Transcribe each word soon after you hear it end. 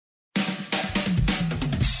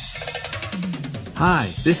Hi,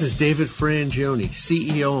 this is David Frangioni,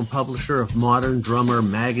 CEO and publisher of Modern Drummer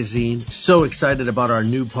magazine. So excited about our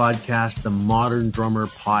new podcast, the Modern Drummer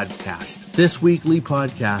Podcast. This weekly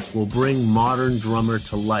podcast will bring Modern Drummer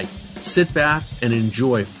to life. Sit back and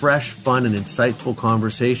enjoy fresh, fun, and insightful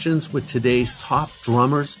conversations with today's top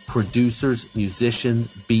drummers, producers,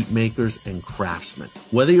 musicians, beat makers, and craftsmen.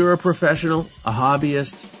 Whether you're a professional, a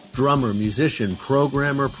hobbyist, drummer, musician,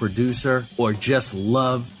 programmer, producer, or just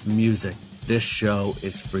love music, this show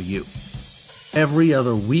is for you. Every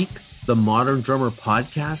other week, the Modern Drummer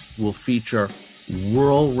Podcast will feature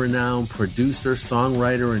world-renowned producer,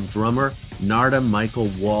 songwriter, and drummer Narada Michael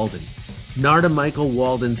Walden. Narada Michael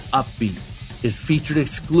Walden's Upbeat is featured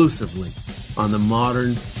exclusively on the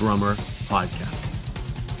Modern Drummer Podcast.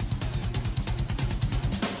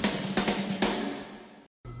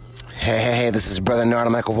 Hey, this is Brother Narada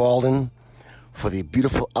Michael Walden for the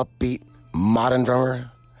beautiful, upbeat, Modern Drummer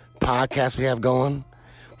Podcast we have going.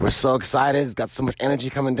 We're so excited. It's got so much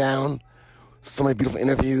energy coming down. So many beautiful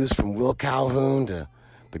interviews from Will Calhoun to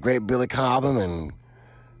the great Billy Cobham and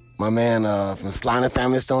my man from Sly and the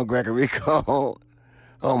Family Stone, Gregorico.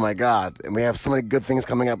 Oh my God. And we have so many good things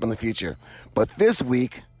coming up in the future. But this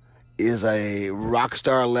week is a rock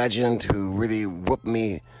star legend who really whooped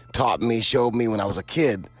me, taught me, showed me when I was a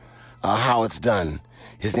kid how it's done.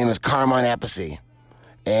 His name is Carmine Appice.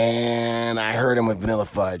 And I heard him with Vanilla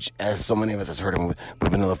Fudge, as so many of us has heard him with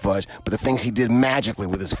Vanilla Fudge. But the things he did magically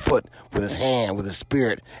with his foot, with his hand, with his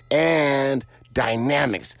spirit, and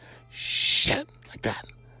dynamics, shit, like that.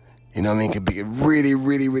 You know what I mean? Could be really,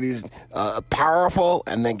 really, really powerful,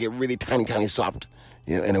 and then get really tiny, tiny soft,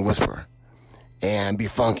 you know, in a whisper. And be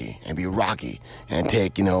funky, and be rocky, and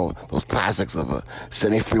take, you know, those classics of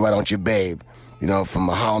Set Me Free, Why Don't You Babe, you know, from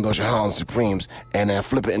the Holland Ocean Holland Supremes, and then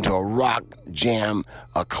flip it into a rock jam,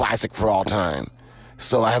 a classic for all time.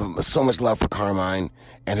 So I have so much love for Carmine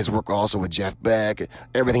and his work also with Jeff Beck,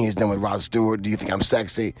 everything he's done with Rod Stewart, Do You Think I'm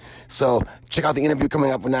Sexy? So check out the interview coming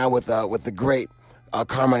up now with the great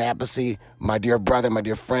Carmine Appice, my dear brother, my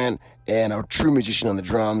dear friend, and a true musician on the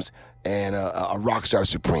drums, and a rock star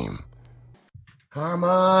supreme.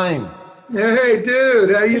 Carmine! Hey,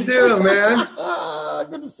 dude, how you doing, man?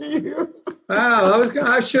 Good to see you. Wow,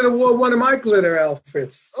 I should have worn one of my glitter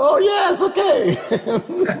outfits. Oh yes, okay.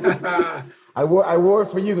 I wore it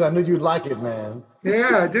for you because I knew you'd like it, man.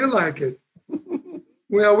 Yeah, I do like it.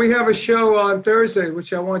 Well, we have a show on Thursday,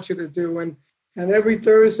 which I want you to do, and every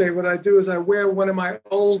Thursday, what I do is I wear one of my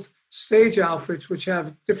old stage outfits, which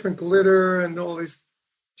have different glitter and all these,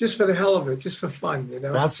 just for the hell of it, just for fun, you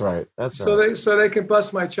know. That's right. That's right. So they can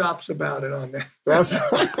bust my chops about it on there. That's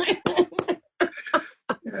right.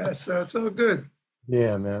 Yeah, so it's all good.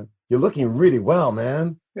 Yeah, man. You're looking really well,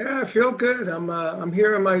 man. Yeah, I feel good. I'm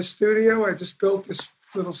here in my studio. I just built this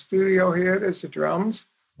little studio here. There's the drums.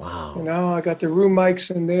 Wow. You know, I got the room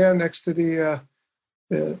mics in there next to the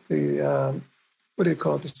what do you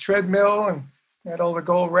call it? The treadmill, and got all the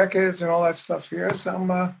gold records and all that stuff here.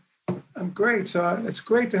 So I'm great. So it's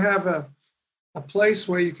great to have a place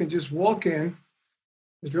where you can just walk in.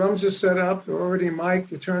 The drums are set up. They're already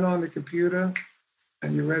mic'd. You turn on the computer,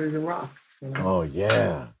 and you're ready to rock. You know? Oh,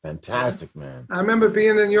 yeah. Fantastic, man. I remember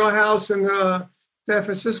being in your house in San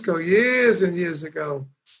Francisco years and years ago.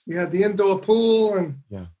 You had the indoor pool, and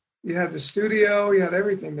you had the studio. You had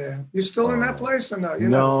everything there. You still in that place or no?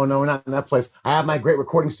 No, we're not in that place. I have my great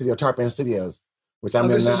recording studio, Tarp Band Studios, which I'm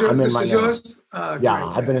in now. This is yours? Yeah,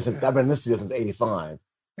 great, I've been in this studio since '85.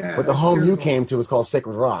 Yeah, but the home beautiful. you came to was called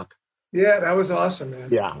Sacred Rock. Yeah, that was awesome, man.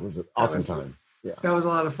 Yeah, it was an awesome time. Yeah, that was a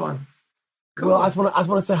lot of fun. Cool. Well, I just want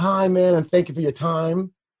to say hi, man, and thank you for your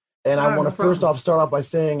time. And I want to first off start off by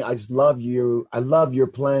saying I just love you. I love your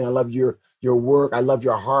playing. I love your work. I love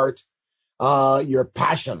your heart, your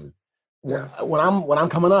passion. Yeah. When I'm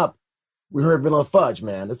coming up, we heard Vanilla Fudge,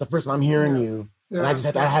 man. That's the first time I'm hearing you, and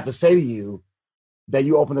I have to say to you that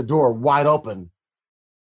you opened the door wide open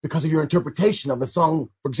because of your interpretation of the song.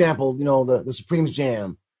 For example, you know, the Supremes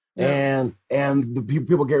Jam and the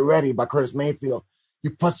People Get Ready by Curtis Mayfield. You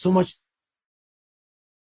put so much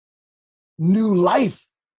new life.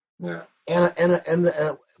 Yeah. And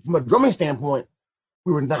from a drumming standpoint,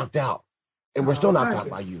 we were knocked out, and we're still knocked out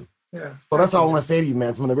by you. Yeah. So that's all I want to say to you,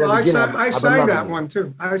 man. From the very beginning, I sang that one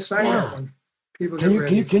too. I sang that one. People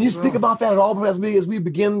can you speak about that at all as we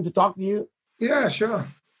begin to talk to you? Yeah, sure.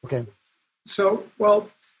 Okay. So, well,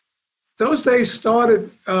 those days started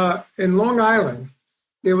in Long Island.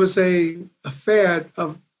 There was a fad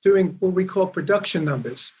of doing what we call production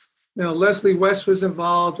numbers. You know, Leslie West was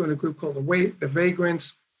involved in a group called The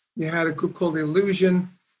Vagrants. You had a group called The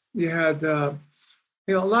Illusion. You had, a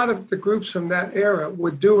lot of the groups from that era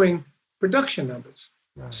were doing production numbers.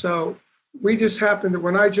 Right. So we just happened that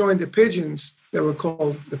when I joined the Pigeons, they were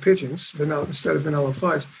called the Pigeons, vanilla, instead of Vanilla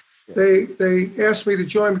Fudge. They asked me to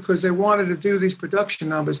join because they wanted to do these production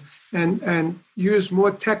numbers and use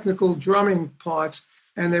more technical drumming parts,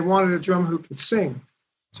 and they wanted a drummer who could sing.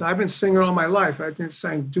 So I've been singing all my life. I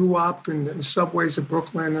sang doo-wop in subways of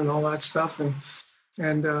Brooklyn and all that stuff,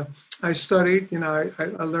 and I studied.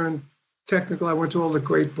 I learned technical. I went to all the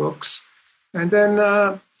great books, and then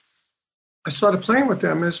I started playing with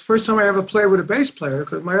them. It's the first time I ever played with a bass player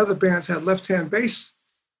because my other bands had left-hand bass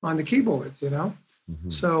on the keyboard.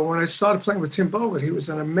 Mm-hmm. So when I started playing with Tim Bogert, he was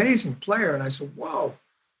an amazing player, and I said, "Wow,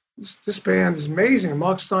 this band is amazing."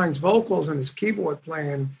 Mark Stein's vocals and his keyboard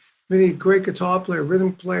playing. Really great guitar player,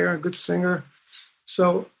 rhythm player, a good singer.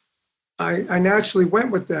 So I naturally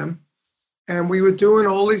went with them, and we were doing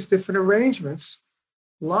all these different arrangements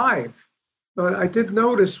live. But I did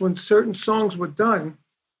notice when certain songs were done,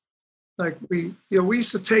 like we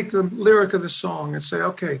used to take the lyric of the song and say,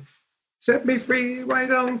 "Okay, set me free, why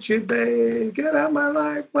don't you, babe? Get out my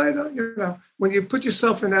life, why don't you?" When you put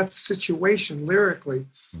yourself in that situation lyrically,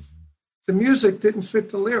 the music didn't fit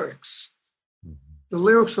the lyrics. The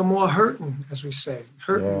lyrics are more hurting, as we say,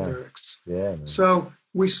 hurting lyrics. Yeah. Man. So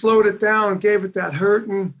we slowed it down and gave it that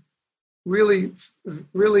hurting, really,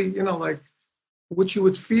 like what you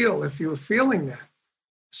would feel if you were feeling that.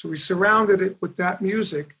 So we surrounded it with that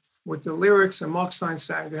music, with the lyrics, and Mark Stein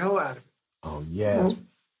sang the hell out of it. Oh, yes.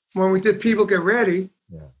 When we did People Get Ready,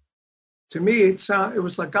 Yeah. to me, it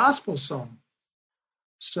was like gospel song.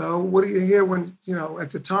 So what do you hear when,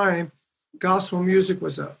 at the time, gospel music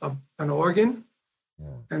was an organ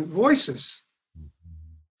and voices.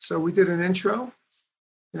 So we did an intro,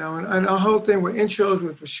 and our whole thing with intros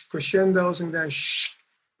with crescendos and then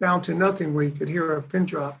down to nothing where you could hear a pin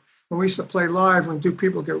drop. When we used to play live, when Do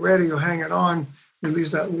People Get Ready or Hang It On, we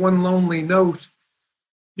released that one lonely note,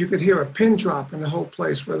 you could hear a pin drop in the whole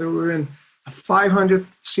place, whether we were in a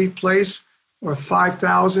 500-seat place or a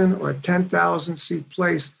 5,000 or a 10,000-seat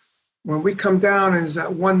place. When we come down and it's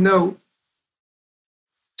that one note,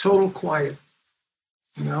 total quiet,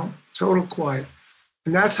 total quiet.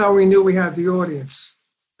 And that's how we knew we had the audience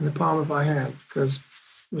in the palm of our hand, because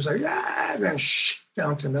it was like, and then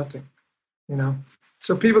down to nothing,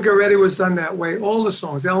 So People Get Ready was done that way. All the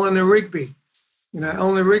songs, Eleanor Rigby.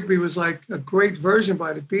 Eleanor Rigby was like a great version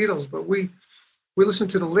by the Beatles, but we listened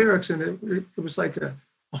to the lyrics and it was like a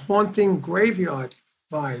haunting graveyard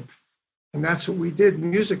vibe. And that's what we did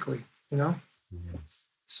musically, Yes.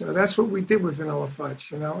 So that's what we did with Vanilla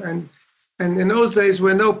Fudge, And in those days, there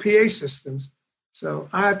were no PA systems. So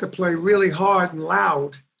I had to play really hard and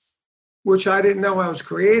loud, which I didn't know I was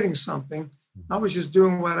creating something. I was just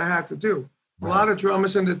doing what I had to do. Right. A lot of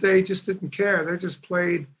drummers in the day just didn't care. They just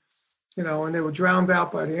played, and they were drowned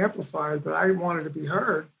out by the amplifiers, but I wanted to be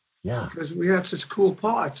heard. Yeah. Because we had such cool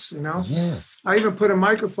parts, Yes. I even put a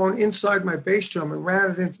microphone inside my bass drum and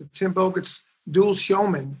ran it into Tim Bogert's dual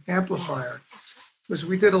Showman amplifier. Because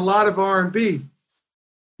we did a lot of R&B.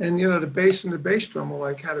 And, the bass and the bass drum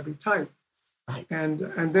were had to be tight. Right.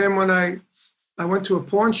 And then when I went to a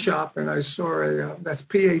pawn shop and I saw that's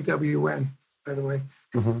PAWN, by the way.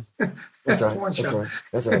 Mm-hmm. That's right. Pawn shop.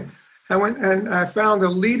 That's right. I went and I found a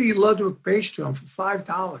Leedy Ludwig bass drum for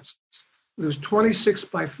 $5. It was 26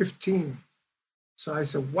 by 15. So I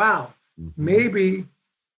said, wow, maybe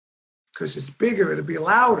because it's bigger, it'll be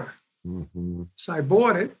louder. Mm-hmm. So I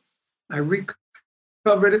bought it. I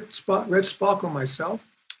recovered it, red sparkle myself,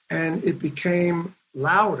 and it became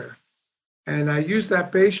louder. And I used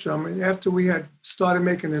that bass drum. And after we had started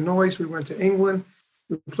making the noise, we went to England.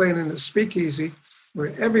 We played in the Speakeasy,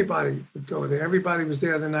 where everybody would go there. Everybody was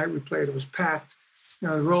there the night we played. It was packed.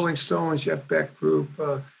 The Rolling Stones, Jeff Beck Group,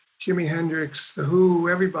 Jimi Hendrix, The Who,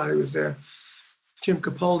 everybody was there. Jim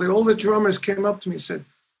Capaldi. All the drummers came up to me and said,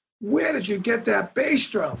 "Where did you get that bass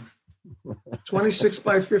drum?" 26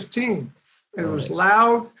 by 15. And it was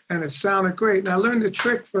loud and it sounded great. And I learned the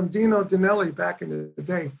trick from Dino Danelli back in the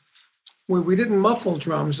day, where we didn't muffle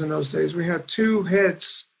drums in those days. We had two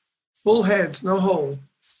heads, full heads, no hole.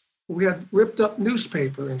 We had ripped up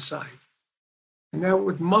newspaper inside. And that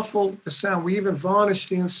would muffle the sound. We even varnished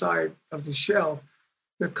the inside of the shell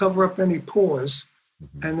to cover up any pores.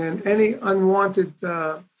 Mm-hmm. And then any unwanted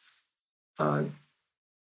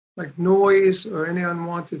like noise or any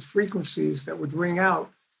unwanted frequencies that would ring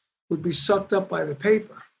out would be sucked up by the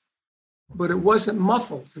paper. But it wasn't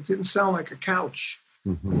muffled. It didn't sound like a couch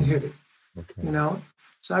when you hit it. Okay.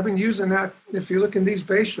 So I've been using that. If you look in these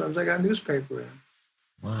bass drums, I got newspaper in them.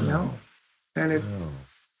 Wow. And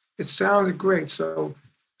it sounded great. So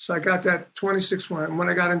I got that 26 one. And when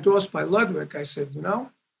I got endorsed by Ludwig, I said,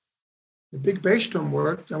 the big bass drum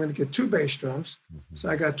worked. I'm going to get 2 bass drums. So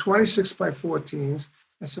I got 26 by 14s.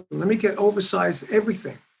 I said, let me get oversized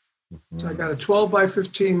everything. So I got a 12 by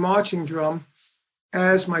 15 marching drum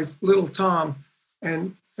as my little tom,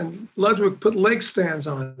 and Ludwig put leg stands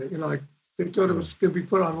on it. Like they thought it was going to be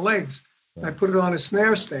put on legs. I put it on a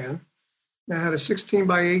snare stand. And I had a 16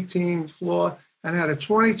 by 18 floor and had a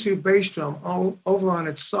 22 bass drum over on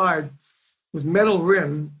its side with metal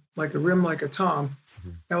rim like a tom.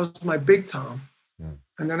 That was my big tom.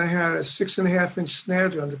 And then I had a 6.5-inch snare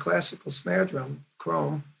drum, the classical snare drum,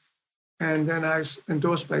 chrome. And then I was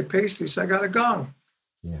endorsed by Paisley, so I got a gong.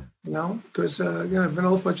 Because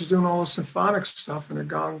Vanilla Fudge was doing all the symphonic stuff, and a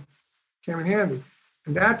gong came in handy.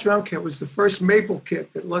 And that drum kit was the first maple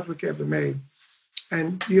kit that Ludwig ever made.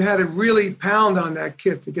 And you had to really pound on that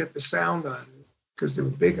kit to get the sound on it because they were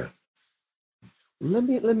bigger. Let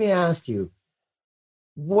me ask you,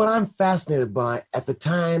 what I'm fascinated by at the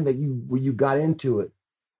time that you got into it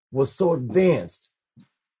was so advanced.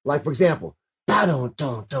 Like, for example, you had all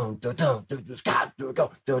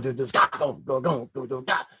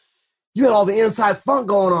the inside funk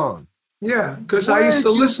going on. Yeah, because I used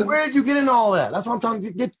to listen. Where did you get into all that? That's what I'm trying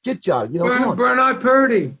to get y'all. Bernard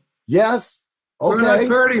Purdie. Yes. Okay. Bernard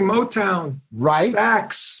Purdie, Motown. Right.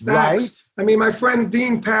 Stax. Right. I mean, my friend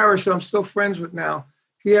Dean Parrish, who I'm still friends with now,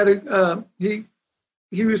 he had he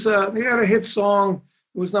had a hit song.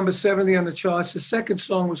 It was number 70 on the charts. The second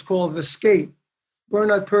song was called "The Skate."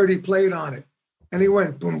 Bernard Purdie played on it, and he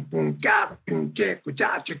went boom boom ga boom chicka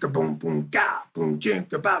ja chicka boom boom ga boom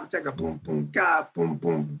chicka ba chicka boom boom ga boom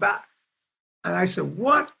boom ba. And I said,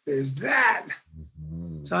 "What is that?"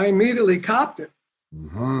 So I immediately copped it.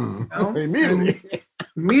 Immediately.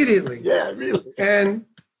 Yeah, immediately. And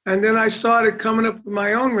then I started coming up with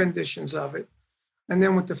my own renditions of it. And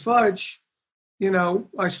then with the fudge,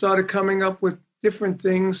 I started coming up with different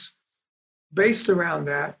things based around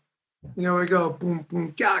that. We go boom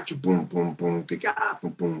boom gotcha boom boom boom ga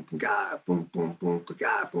boom boom ga boom boom boom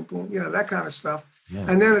ga boom boom, that kind of stuff. Yeah.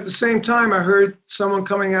 And then at the same time, I heard someone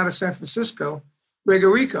coming out of San Francisco,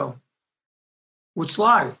 Gregorico, would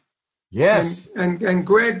slide. Yes. And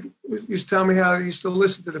Greg used to tell me how he used to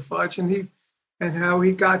listen to the fudge and how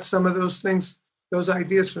he got some of those things, those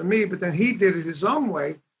ideas from me, but then he did it his own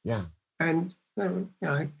way. Yeah. And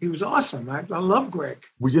he was awesome. I love Greg.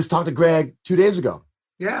 We just talked to Greg 2 days ago.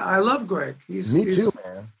 Yeah, I love Greg. Me too,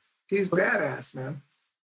 man. He's badass, man.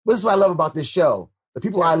 This is what I love about this show. The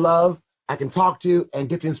people I love, I can talk to and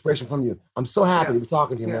get the inspiration from you. I'm so happy to be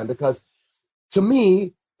talking to you, man, because to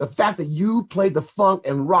me, the fact that you played the funk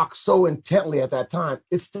and rock so intently at that time,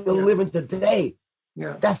 it's still living today.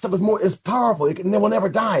 Yeah. That stuff is powerful. It will never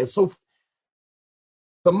die. It's so,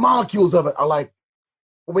 the molecules of it are like,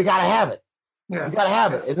 well, we got to have it. Yeah. You got to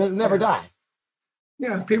have it. It'll never die.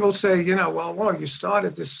 Yeah. People say, well, you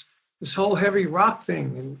started this whole heavy rock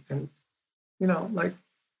thing. And like,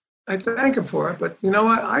 I thank him for it. But you know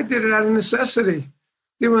what? I did it out of necessity.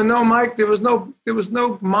 There was no mic. There was no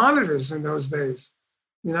monitors in those days.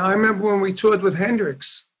 I remember when we toured with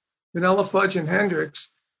Hendrix, Vanilla Fudge and Hendrix,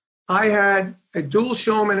 I had a dual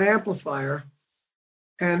Showman amplifier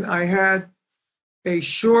and I had a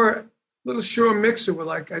little Shure mixer with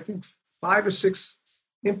I think 5 or 6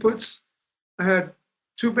 inputs. I had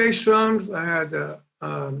 2 bass drums. I had a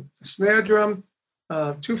snare drum,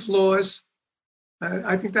 2 floors.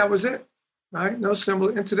 I think that was it, right? No cymbal,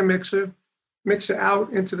 into the mixer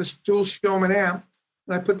out into the dual Showman amp.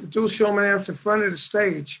 And I put the dual Showman amps in front of the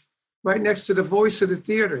stage, right next to the voice of the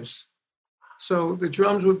theaters. So the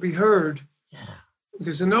drums would be heard. Yeah.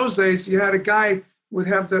 Because in those days, you had a guy would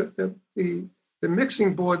have the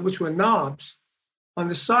mixing board, which were knobs, on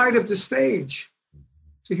the side of the stage.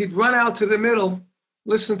 So he'd run out to the middle,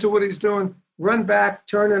 listen to what he's doing, run back,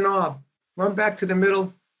 turn a knob, run back to the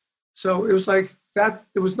middle. So it was like that.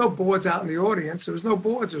 There was no boards out in the audience. There was no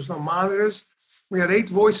boards. There was no monitors. We had 8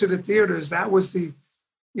 voice of the theaters. That was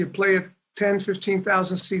you play a 10,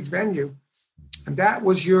 15,000 seat venue. And that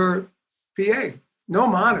was your PA. No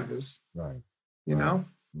monitors. Right.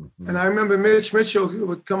 Mm-hmm. And I remember Mitch Mitchell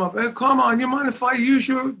would come up, hey, come on, you mind if I use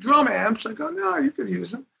your drum amps? I go, no, you could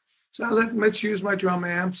use them. So I let Mitch use my drum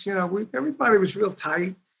amps. Everybody was real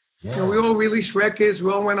tight. Yeah. We all released records.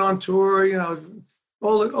 We all went on tour.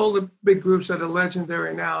 All the big groups that are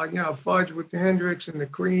legendary now. Fudge with the Hendrix and the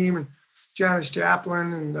Cream and Janis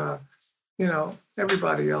Joplin and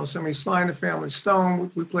everybody else. I mean, Sly and the Family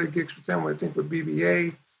Stone. We played gigs with them. I think with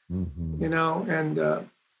BBA. Mm-hmm. And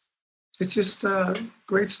it's just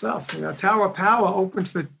great stuff. Tower of Power opened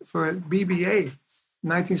for BBA in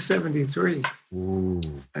 1973. Ooh.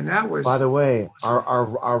 And that was. By the way,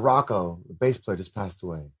 our Rocco, the bass player, just passed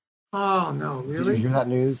away. Oh no, Did you really? hear that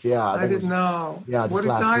news? Yeah, I think it was didn't know. yeah, What just did he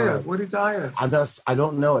last die night. of? What did he die of? I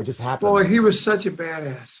don't know. It just happened. Boy, he was such a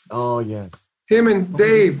badass. Oh yes. Him and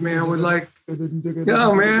Dave, man, were like,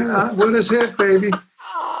 yo, man, what is it, baby?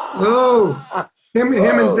 Oh, him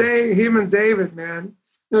and David, man.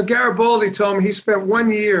 You know, Garibaldi told me he spent 1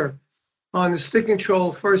 year on the stick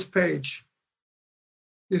control first page,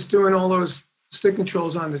 just doing all those stick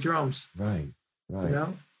controls on the drums. Right. You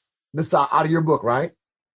know? This is out of your book, right?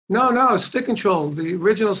 No, stick control, the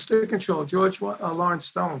original stick control, George Lawrence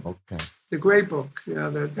Stone. Okay. The great book, you know,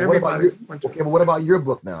 that But what about everybody went to. okay, but what about your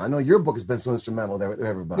book now? I know your book has been so instrumental there with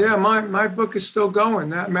everybody. Yeah, my book is still going.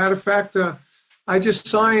 Matter of fact, I just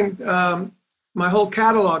signed my whole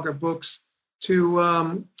catalog of books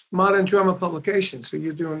to Modern Drummer Publications, who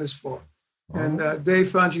you're doing this for. Oh. And Dave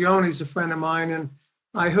Fangione is a friend of mine, and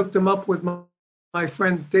I hooked him up with my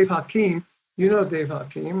friend Dave Hakim. You know Dave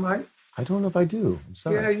Hakim, right? I don't know if I do. I'm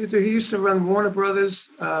sorry. Yeah, you do. He used to run Warner Brothers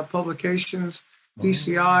Publications,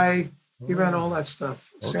 DCI. He ran all that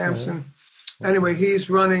stuff. Okay. Samson. Anyway, he's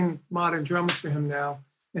running Modern Drummers for him now,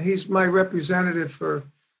 and he's my representative for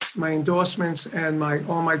my endorsements and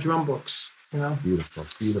all my drum books. You know. Beautiful.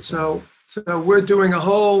 So we're doing a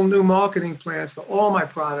whole new marketing plan for all my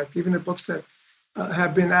product, even the books that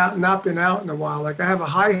have not been out in a while. Like I have a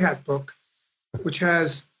hi-hat book, which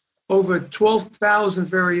has over 12,000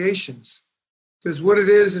 variations. Because what it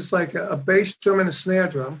is, it's like a bass drum and a snare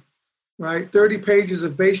drum, right? 30 pages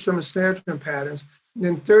of bass drum and snare drum patterns, and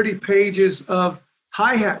then 30 pages of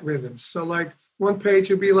hi-hat rhythms. So like one page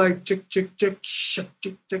would be like chick, chick, chick, shh,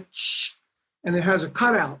 chick, chick, shh, and it has a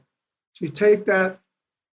cutout. So you take that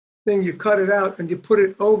thing, you cut it out, and you put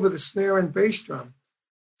it over the snare and bass drum.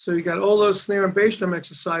 So you got all those snare and bass drum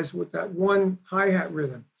exercises with that one hi-hat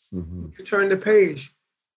rhythm. Mm-hmm. You turn the page,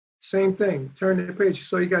 same thing, turn the page.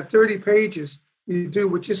 So you got 30 pages you do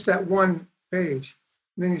with just that one page.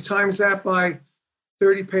 And then you times that by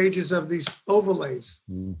 30 pages of these overlays.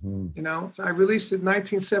 Mm-hmm. You know, so I released it in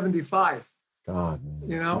 1975. God, man.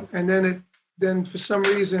 You know, and then for some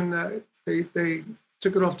reason they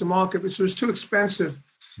took it off the market, which was too expensive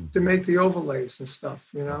to make the overlays and stuff,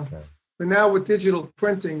 you know. Okay. But now with digital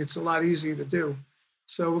printing, it's a lot easier to do.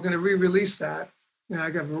 So we're going to re-release that. You know,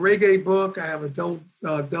 I have a reggae book. I have a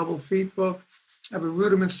double feet book. I have a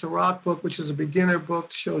Rudiments to Rock book, which is a beginner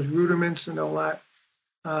book, shows rudiments and all that.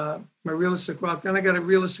 My realistic rock. Then I got a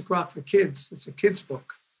realistic rock for kids. It's a kids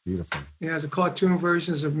book. Beautiful. It has a cartoon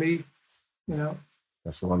versions of me. You know,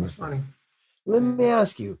 that's wonderful. Funny. Let me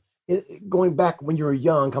ask you, going back when you were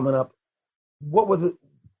young, coming up, what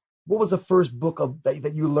was the first book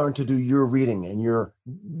that you learned to do your reading and your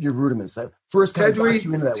rudiments? That first time got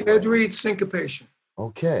you into that. Ted Reed Syncopation.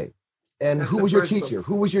 Okay. And That's who was your teacher? Book.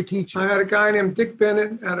 Who was your teacher? I had a guy named Dick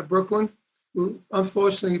Bennett out of Brooklyn, who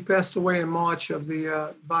unfortunately passed away in March of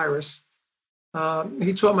the virus.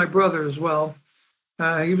 He taught my brother as well.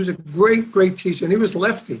 He was a great, great teacher, and he was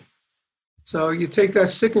lefty. So you take that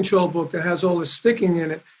stick control book that has all the sticking in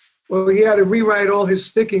it. Well, he had to rewrite all his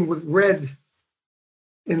sticking with red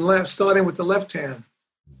in left, starting with the left hand.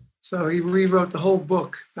 So he rewrote the whole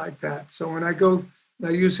book like that. So when I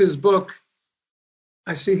use his book,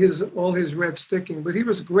 I see all his red sticking. But he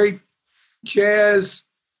was a great jazz,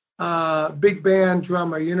 big band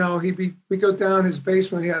drummer. You know, we go down his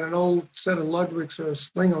basement. He had an old set of Ludwigs or a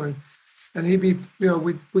Slingerland. And he'd be, you know,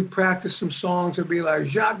 we'd practice some songs. It'd be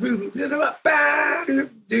like, you know,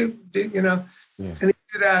 yeah. And he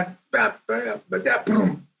did that,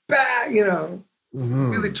 you know,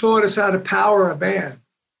 really taught us how to power a band,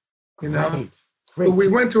 you know. Great. But we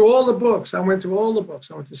went through all the books. I went through all the books.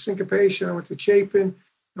 I went to Syncopation. I went to Chapin.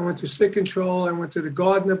 I went to Stick Control. I went to the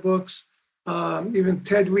Gardner books, even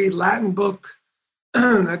Ted Reed Latin book.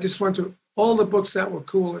 I just went to all the books that were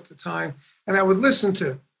cool at the time. And I would listen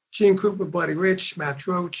to Gene Krupa, Buddy Rich, Matt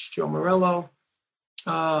Roach, Joe Morello,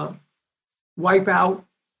 Wipeout,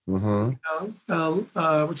 you know,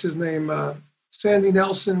 what's his name? Sandy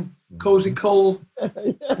Nelson, Cozy Cole,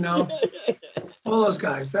 you know, all those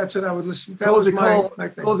guys. That's what I would listen to. That was my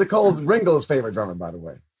thing. Cozy Cole's Ringo's favorite drummer, by the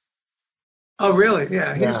way. Oh, really?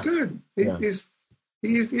 Yeah, he's good.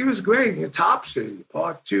 He was great. You know, Topsy,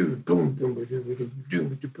 Part 2, boom, boom, boom, boom,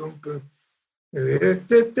 boom, boom, boom. I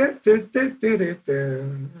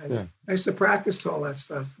used to practice to all that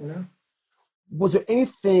stuff, you know. Was there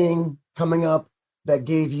anything coming up that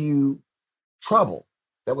gave you trouble?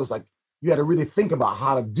 That was like you had to really think about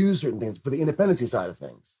how to do certain things for the independency side of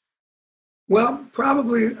things. Well,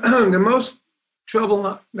 probably the most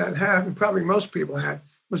trouble that happened, probably most people had,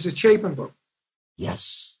 was the Chapin book.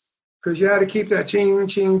 Yes. Because you had to keep that ching,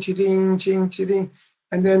 ching, ching, ching, ching.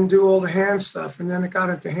 and then do all the hand stuff. And then it got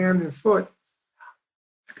into hand and foot.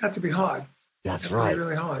 It got to be hard. That's right.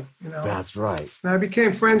 Really hard, That's right. And I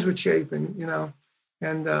became friends with Chapin,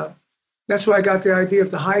 and that's where I got the idea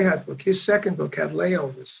of the hi-hat book. His second book had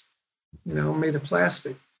layovers, made of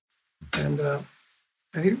plastic. And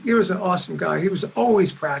he was an awesome guy. He was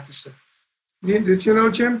always practicing. Did you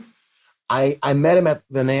know Jim? I met him at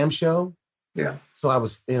the NAMM show. Yeah. So I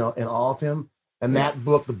was, in awe of him. And that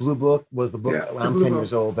book, the Blue Book, was the book when I'm 10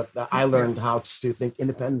 years old that I learned how to think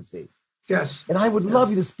independency. Yes. And I would love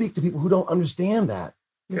you to speak to people who don't understand that.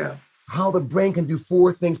 Yeah. How the brain can do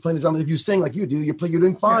 4 things playing the drums. If you sing like you do, you're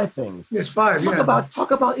doing 5 things. It's 5.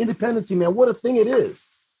 Talk about independency, man. What a thing it is.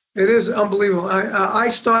 It is unbelievable. I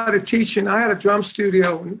started teaching. I had a drum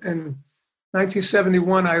studio in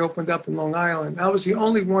 1971. I opened up in Long Island. I was the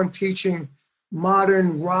only one teaching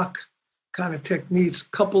modern rock kind of techniques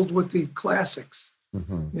coupled with the classics.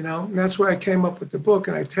 And that's where I came up with the book,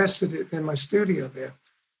 and I tested it in my studio there.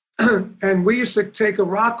 And we used to take a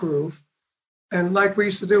rock groove, and like we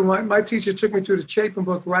used to do, my teacher took me through the Chapin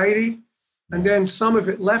book righty, and then some of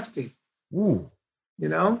it lefty. Ooh.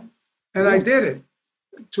 And I did it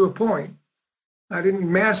to a point. I didn't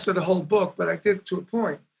master the whole book, but I did it to a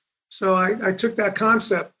point. So I took that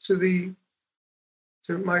concept to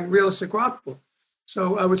my realistic rock book.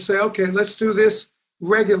 So I would say, okay, let's do this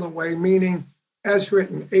regular way, meaning as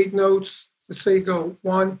written, 8 notes. Let's say you go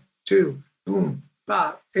 1, 2, boom,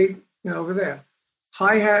 ba, 8, over there.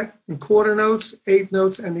 Hi-hat and quarter notes, 8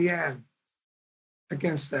 notes, and the and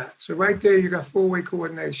against that. So right there, you got 4-way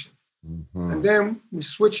coordination. And then we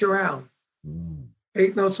switch around.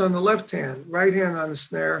 8 notes on the left hand, right hand on the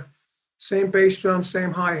snare, same bass drum,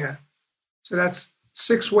 same hi-hat. So that's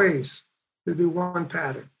 6 ways to do one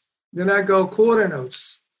pattern. Then I go quarter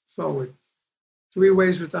notes forward, 3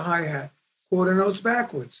 ways with the hi-hat. Quarter notes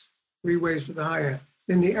backwards, 3 ways with the hi-hat.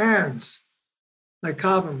 Then the ands, like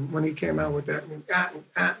Cobham when he came out with that.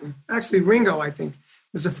 Actually, Ringo, I think,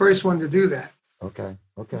 was the first one to do that. Okay.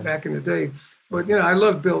 Back in the day. But, I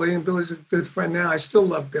love Billy, and Billy's a good friend now. I still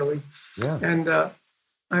love Billy. Yeah. And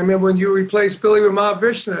I remember when you replaced Billy with Ma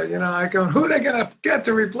Vishna, I go, who are they going to get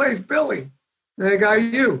to replace Billy? And I got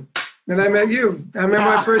you. And I met you. I remember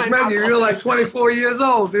I first met you. You were like 24 years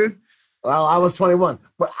old, dude. Well, I was 21,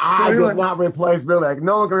 but I did not replace Billy. Like,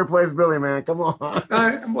 no one can replace Billy, man. Come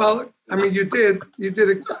on. You did. You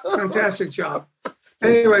did a fantastic job.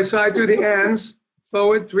 Anyway, so I do the ands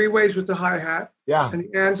forward, 3 ways with the hi-hat. Yeah. And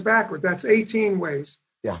the ands backward. That's 18 ways.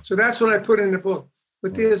 Yeah. So that's what I put in the book.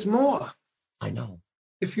 But there's more. I know.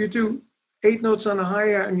 If you do 8 notes on the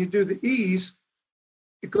hi-hat and you do the E's,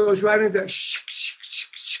 it goes right into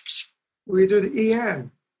where you do the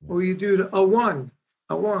E-N, or you do the a 1,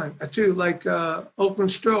 a 2, like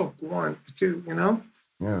Oakland stroke, 1, 2,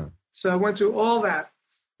 Yeah. So I went through all that.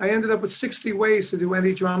 I ended up with 60 ways to do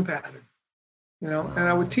any drum pattern, and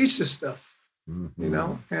I would teach this stuff, and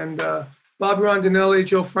Bob Rondinelli,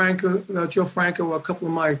 Joe Franco were a couple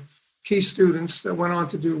of my key students that went on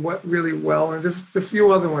to do really well, and a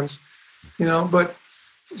few other ones, but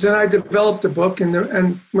then I developed the book,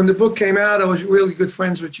 and when the book came out, I was really good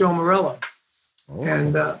friends with Joe Morello. Oh.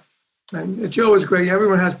 And Joe was great.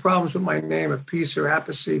 Everyone has problems with my name, Appice or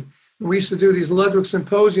Appice. And we used to do these Ludwig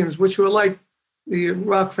symposiums, which were like the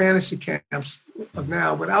rock fantasy camps of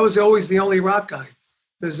now. But I was always the only rock guy.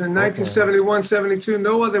 Because in 1971, 72,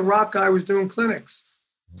 no other rock guy was doing clinics.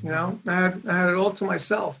 I had it all to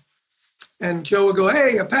myself. And Joe would go,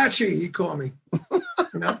 "Hey, Apache," he'd call me.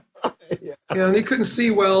 And he couldn't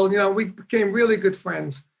see well. We became really good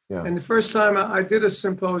friends. Yeah. And the first time I did a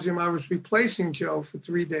symposium, I was replacing Joe for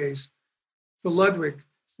 3 days for Ludwig.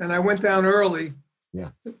 And I went down early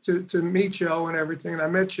to meet Joe and everything. And I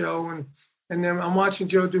met Joe, and then I'm watching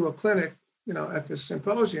Joe do a clinic, at this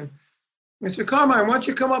symposium. And he said, "Carmine, why don't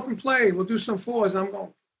you come up and play? We'll do some 4s." I'm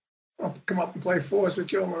going, "I'll come up and play 4s with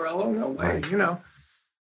Joe Morello? No way,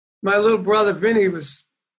 My little brother, Vinny, was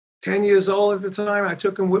 10 years old at the time. I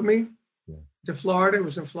took him with me to Florida. It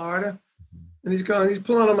was in Florida. And he's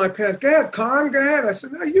pulling on my pants. "Go ahead, Carm, go ahead." I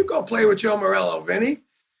said, "No, you go play with Joe Morello, Vinny."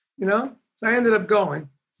 So I ended up going.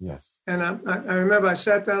 Yes. And I remember I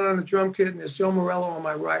sat down on the drum kit, and there's Joe Morello on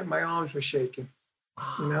my right. My arms were shaking,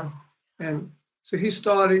 And so he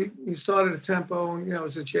started a tempo, and, it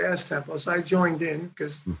was a jazz tempo. So I joined in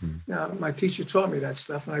because my teacher taught me that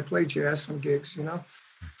stuff, and I played jazz some gigs,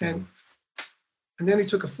 And then he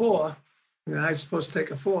took a 4. I was supposed to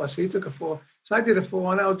take a 4, so he took a 4. So I did a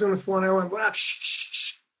 4, and I was doing a 4, and I went, "Well,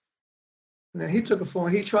 shh." And then he took a 4,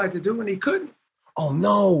 and he tried to do it, and he couldn't. Oh,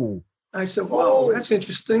 no. I said, "Whoa, that's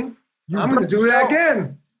interesting. I'm going to do that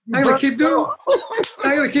again." I'm going to keep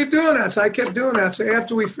doing that. So I kept doing that. So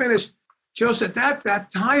after we finished, Joe said, that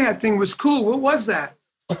hi-hat thing was cool. What was that?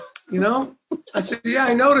 You know? I said, yeah,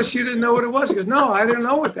 I noticed you didn't know what it was. He goes, no, I didn't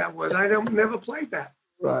know what that was. Never played that.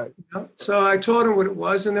 Right. You know? So I taught him what it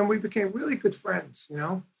was, and then we became really good friends, you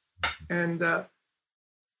know? And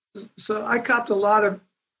so I copped a lot of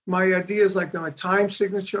my ideas, like my time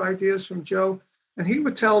signature ideas from Joe. And he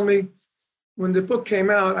would tell me, when the book came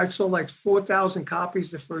out, I sold like 4,000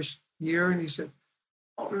 copies the first year. And he said,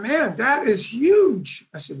 oh, man, that is huge.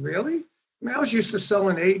 I said, really? I mean, I was used to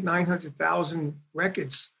selling 900,000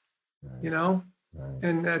 records, you know? Right.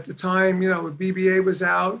 And at the time, you know, BBA was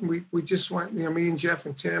out. And we just went, you know, me and Jeff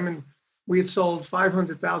and Tim, and we had sold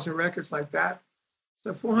 500,000 records like that.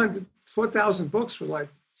 So 4,000 books were like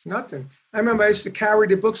nothing. I remember I used to carry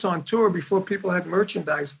the books on tour before people had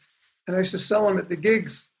merchandise. And I used to sell them at the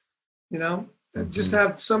gigs. You know, just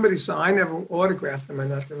have somebody sign. I never autographed them or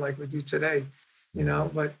nothing like we do today, you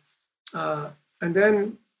know, but, and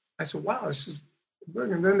then I said, wow, this is good.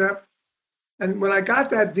 And then and when I got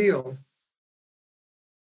that deal,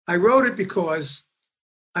 I wrote it because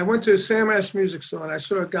I went to a Sam Ash music store and I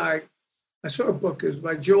saw a book. It was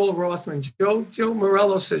by Joel Rothman. Joe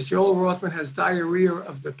Morello says Joel Rothman has diarrhea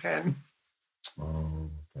of the pen. Oh,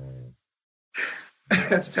 okay.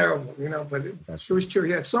 That's terrible, you know, but it was true.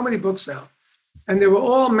 He had so many books out, and they were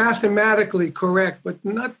all mathematically correct, but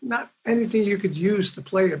not anything you could use to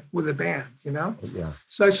play it with a band, you know? Yeah.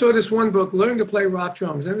 So I saw this one book, Learn to Play Rock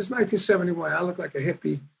Drums, and it was 1971. I looked like a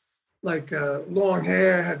hippie, like long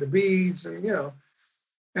hair, had the beads, and, you know,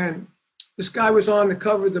 and this guy was on the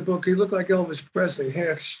cover of the book. He looked like Elvis Presley,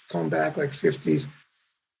 hair combed back like 50s,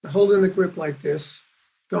 holding the grip like this,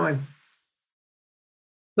 going,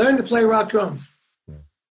 learn to play rock drums.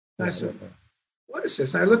 I said, what is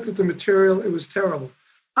this? And I looked at the material. It was terrible.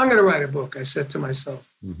 I'm going to write a book, I said to myself.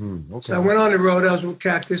 Mm-hmm. Okay. So I went on the road. I was with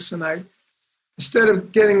Cactus, and instead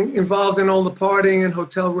of getting involved in all the partying and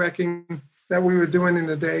hotel wrecking that we were doing in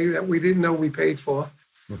the day that we didn't know we paid for,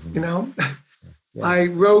 you know, yeah. I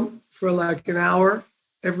wrote for like an hour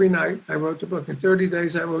every night. I wrote the book. In 30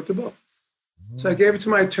 days, I wrote the book. Mm-hmm. So I gave it to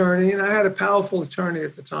my attorney, and I had a powerful attorney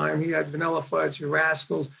at the time. He had Vanilla Fudge, the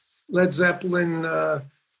Rascals, Led Zeppelin,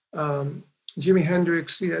 Jimi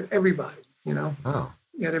Hendrix. He had everybody, you know. Oh.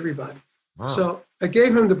 He had everybody. Wow. So I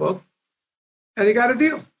gave him the book, and he got a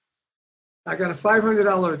deal. I got a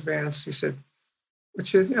 $500 advance. He said,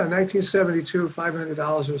 which is, 1972,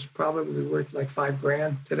 $500 was probably worth like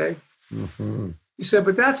 $5,000 today. Mm-hmm. He said,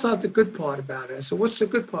 but that's not the good part about it. I said, what's the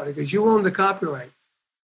good part? Because you own the copyright.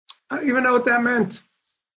 I don't even know what that meant,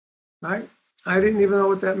 right? I didn't even know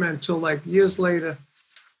what that meant until like years later.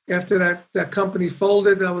 After that company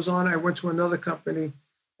folded, I went to another company,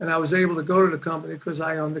 and I was able to go to the company because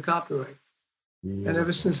I owned the copyright. Yeah. And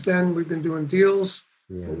ever since then, we've been doing deals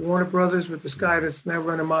with Warner Brothers, with this guy that's now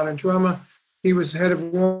running Modern Drummer. He was head of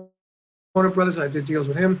Warner Brothers. I did deals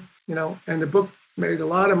with him, you know, and the book made a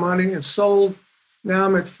lot of money and sold. Now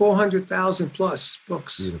I'm at 400,000 plus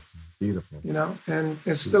books. Beautiful. You know, and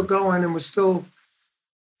it's still going, and we're still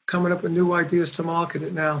coming up with new ideas to market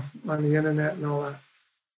it now on the internet and all that.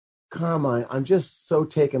 Carmine, I'm just so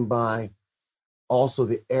taken by also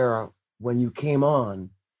the era when you came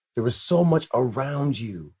on. There was so much around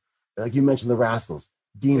you. Like you mentioned the Rascals,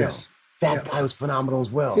 Dino. Yes. That guy was phenomenal as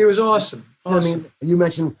well. He was awesome. I mean, you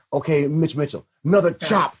mentioned, Mitch Mitchell, another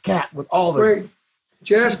chop cat with all the great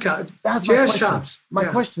jazz cat. That's jazz chops. My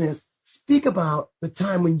question is, speak about the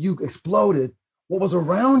time when you exploded. What was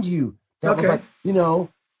around you that was like,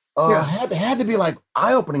 had to be like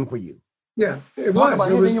eye-opening for you. Yeah, it Talk was.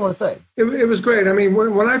 About anything you want to say. It was great. I mean,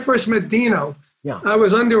 when I first met Dino, I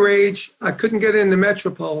was underage. I couldn't get into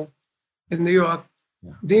Metropole in New York.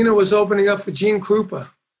 Yeah. Dino was opening up for Gene Krupa.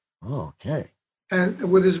 Oh, okay. And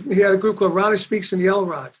he had a group called Ronnie Speaks and the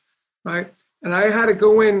L-Rods, right? And I had to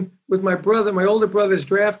go in with my older brother's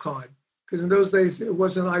draft card, because in those days it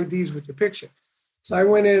wasn't IDs with your picture. So I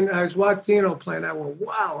went in, I was watching Dino play, and I went,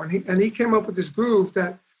 wow. And he came up with this groove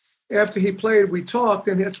that after he played, we talked,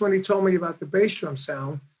 and that's when he told me about the bass drum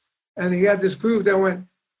sound. And he had this groove that went,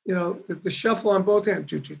 the shuffle on both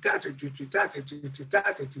hands. And he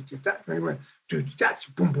went,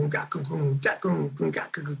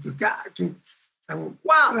 I went,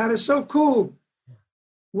 wow, that is so cool.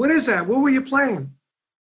 What is that? What were you playing?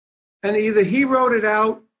 And either he wrote it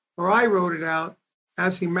out or I wrote it out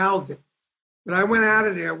as he mouthed it. But I went out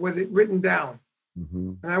of there with it written down.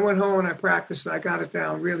 Mm-hmm. And I went home and I practiced it. I got it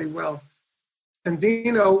down really well. And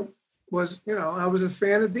Dino was, I was a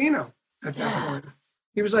fan of Dino at that point.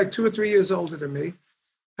 He was like 2 or 3 years older than me.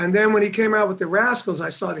 And then when he came out with the Rascals, I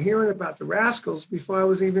started hearing about the Rascals before I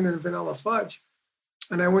was even in Vanilla Fudge.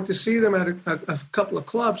 And I went to see them at a couple of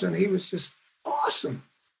clubs, and he was just awesome.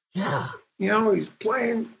 Yeah. You know, he's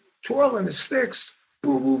playing, twirling the sticks,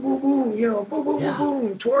 boom, boom, boom, boom, you know, boom, boom, boom,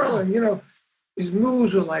 boom, twirling, you know. His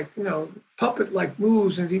moves were like, you know, puppet-like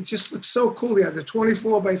moves, and he just looked so cool. He had the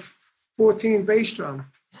 24 by 14 bass drum.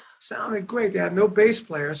 Sounded great. They had no bass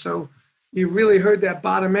player, so you really heard that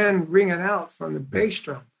bottom end ringing out from the bass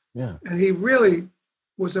drum. Yeah. And he really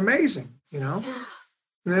was amazing, you know.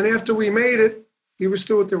 And then after we made it, he was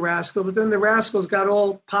still with the Rascals, but then the Rascals got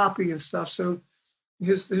all poppy and stuff, so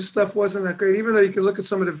his stuff wasn't that great. Even though you can look at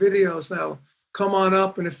some of the videos now, Come On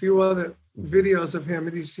Up and a few other videos of him,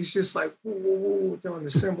 and he's just like woo, woo, woo, doing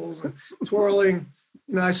the cymbals and twirling.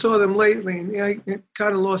 You know, I saw them lately, and you know, he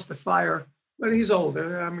kind of lost the fire, but he's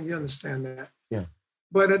older. I mean, you understand that. Yeah.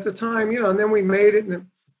 But at the time, you know, and then we made it, and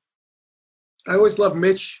I always loved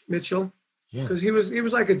Mitchell because he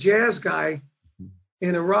was like a jazz guy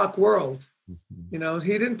in a rock world. You know,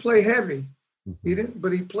 he didn't play heavy. He didn't,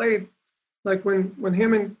 but he played like when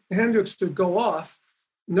him and Hendrix would go off,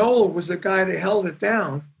 Noel was the guy that held it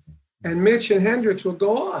down, and Mitch and Hendrix would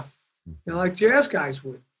go off, you know, like jazz guys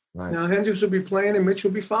would. Right. You know, Hendrix would be playing and Mitch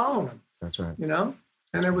would be following him. That's right. You know,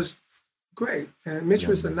 and it was great. And Mitch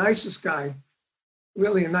was the nicest guy,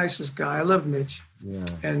 really the nicest guy. I love Mitch. Yeah.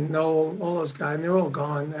 And Noel, all those guys, and they're all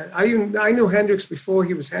gone. I knew Hendrix before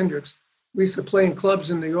he was Hendrix. We used to play in clubs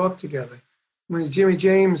in New York together. When Jimmy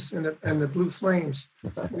James and the Blue Flames, he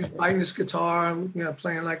was biting his guitar, you know,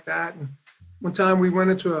 playing like that. And one time we went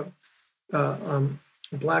into a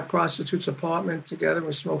black prostitute's apartment together.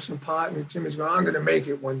 We smoked some pot, and Jimmy's going, "I'm going to make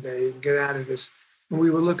it one day and get out of this." And we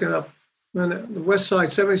were looking up on the west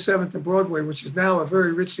side, 77th and Broadway, which is now a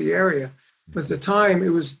very ritzy area. But at the time,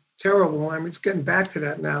 it was terrible. I mean, it's getting back to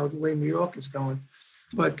that now, the way New York is going.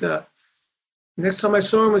 But the next time I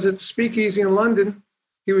saw him was at the Speakeasy in London.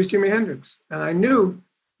 He was Jimi Hendrix. And I knew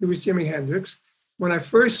he was Jimi Hendrix. When I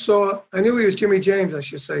first saw, I knew he was Jimmy James, I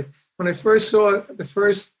should say. When I first saw the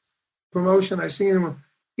first promotion, I seen him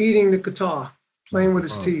eating the guitar, playing with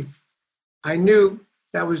his teeth. I knew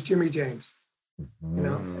that was Jimmy James, you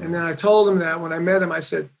know. And then I told him that when I met him, I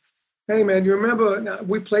said, "Hey, man, you remember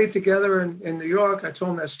we played together in New York?" I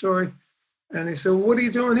told him that story. And he said, "Well, what are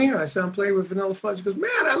you doing here?" I said, "I'm playing with Vanilla Fudge." He goes,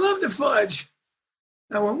 "Man, I love the Fudge."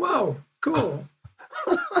 I went, "Whoa, cool."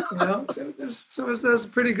 You know, so it was a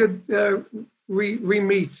pretty good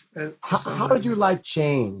re-meet. How did your life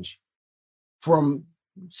change from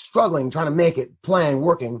struggling, trying to make it, playing,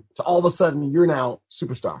 working, to all of a sudden you're now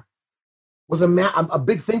superstar? Was a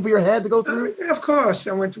big thing for your head to go through? Of course.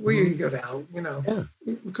 I went to, where you got out, you know.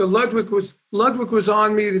 Yeah. Because Ludwig was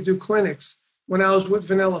on me to do clinics when I was with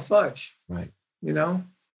Vanilla Fudge. Right. You know?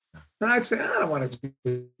 And I'd say, "I don't want to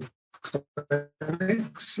do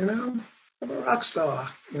clinics, you know? I'm a rock star,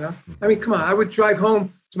 you know? I mean, come on. I would drive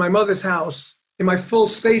home to my mother's house in my full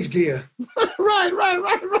stage gear. Right.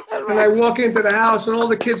 And I walk into the house, and all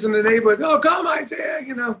the kids in the neighborhood, "Oh, Carmine's here,"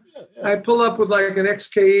 you know. I pull up with like an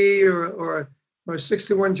XKE or a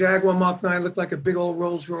 61 Jaguar Mark 9, looked like a big old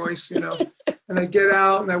Rolls Royce, you know. And I get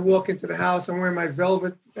out and I walk into the house. I'm wearing my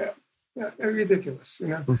velvet. Ridiculous, you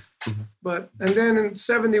know. And then in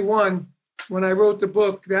 71, when I wrote the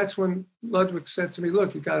book, that's when Ludwig said to me,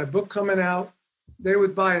 "Look, you got a book coming out." They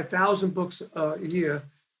would buy 1,000 books a year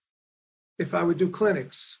if I would do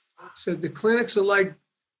clinics. He said, "The clinics are like,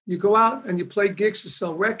 you go out and you play gigs to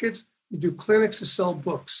sell records, you do clinics to sell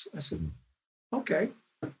books." I said, "Okay."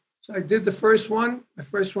 So I did the first one. The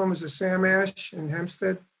first one was at Sam Ash in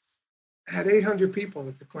Hempstead. I had 800 people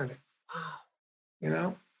at the clinic, you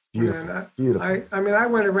know. Beautiful. And I mean, I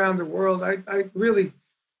went around the world. I really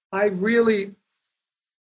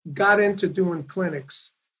got into doing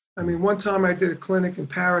clinics. I mean, one time I did a clinic in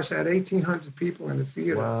Paris. I had 1,800 people in the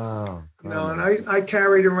theater. Wow. You know, and I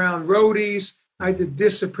carried around roadies. I did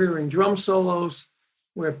disappearing drum solos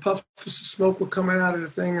where puffs of smoke were coming out of the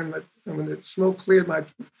thing. And when the smoke cleared,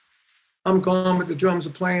 I'm gone, but the drums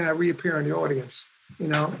are playing. I reappear in the audience. You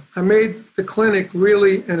know, I made the clinic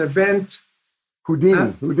really an event.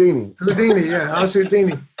 Houdini. Yeah, I was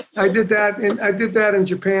Houdini. I did that in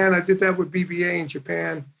Japan. I did that with BBA in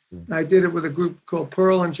Japan. I did it with a group called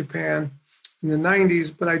Pearl in Japan in the 90s,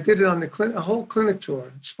 but I did it on a whole clinic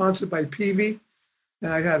tour, sponsored by PV.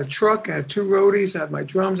 And I had a truck, I had 2 roadies, I had my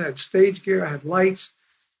drums, I had stage gear, I had lights,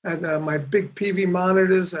 I had my big PV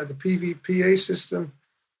monitors, I had the PV PA system.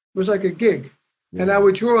 It was like a gig. Yeah. And I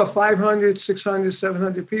would draw 500, 600,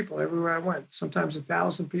 700 people everywhere I went, sometimes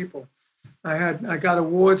 1,000 people. I got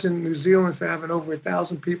awards in New Zealand for having over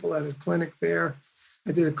 1,000 people at a clinic there.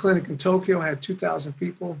 I did a clinic in Tokyo. I had 2,000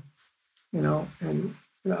 people, and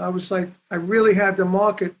I was like, I really had the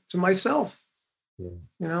market to myself.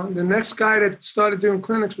 Yeah. The next guy that started doing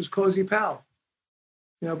clinics was Cozy Powell.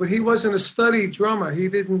 But he wasn't a studied drummer. He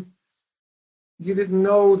didn't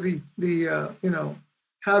know the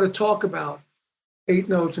how to talk about 8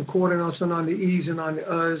 notes and quarter notes and on the E's and on the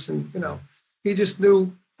U's, and he just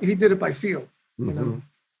knew. He did it by feel.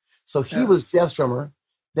 So he was Jeff's drummer.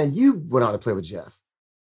 Then you went on to play with Jeff.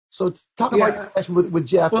 So talk about your connection with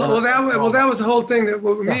Jeff. Well, that was the whole thing. That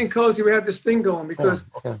me and Cozy, we had this thing going because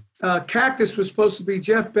Cactus was supposed to be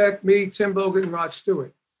Jeff Beck, me, Tim Bogut, and Rod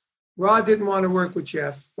Stewart. Rod didn't want to work with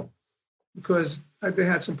Jeff because they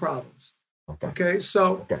had some problems. Okay.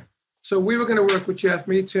 So we were going to work with Jeff,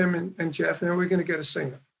 me, Tim, and Jeff, and then we were going to get a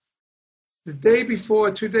singer. The day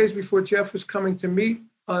before, 2 days before Jeff was coming to meet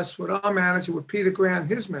us with our manager, with Peter Grant,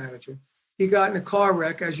 his manager, he got in a car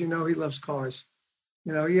wreck. As you know, he loves cars.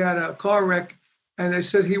 He had a car wreck, and they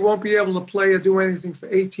said he won't be able to play or do anything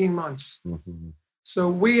for 18 months. So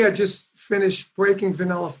we had just finished breaking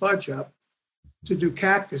Vanilla Fudge up to do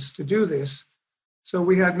Cactus, to do this. So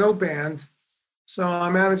we had no band. So our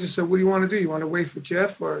manager said, what do you want to do? You want to wait for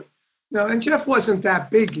Jeff? And Jeff wasn't that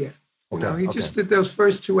big yet. He just did those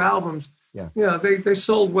first 2 albums. They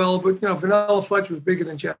sold well, but Vanilla Fudge was bigger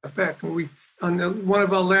than Jeff Beck. And on one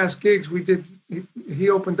of our last gigs, he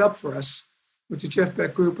opened up for us with the Jeff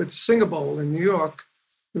Beck group at the Singer Bowl in New York.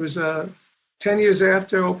 It was 10 years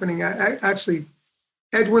after opening. Actually,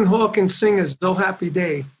 Edwin Hawkins Singer's "Oh Happy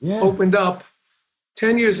Day" opened up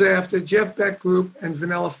 10 years after Jeff Beck group and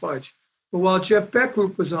Vanilla Fudge. But while Jeff Beck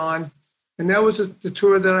group was on, and that was the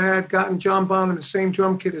tour that I had gotten John Bonham, the same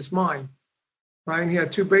drum kit as mine, right? And he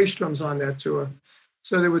had 2 bass drums on that tour.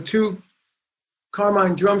 So there were 2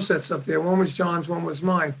 Carmine drum sets up there. One was John's, one was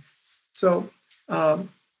mine. So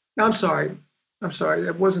I'm sorry.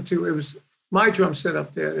 It wasn't 2. It was my drum set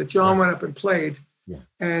up there that John went up and played.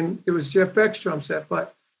 And it was Jeff Beck's drum set.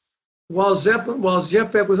 But while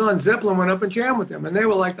Jeff Beck was on, Zeppelin went up and jammed with them. And they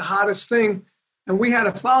were like the hottest thing. And we had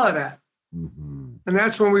to follow that. And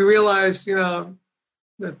that's when we realized,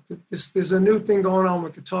 that there's a new thing going on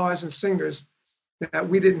with guitars and singers that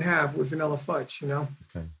we didn't have with Vanilla Fudge,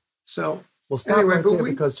 Okay. So, well, stop anyway, right there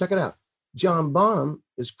because check it out. John Bonham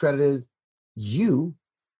is credited you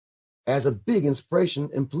as a big inspiration,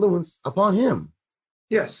 influence upon him.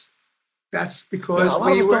 Yes. That's because a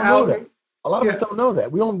lot of us don't know that. A lot of us don't know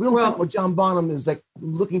that. We don't think what John Bonham is like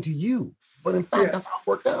looking to you. But in fact, that's how it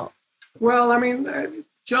worked out. Well, I mean,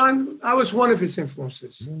 John, I was one of his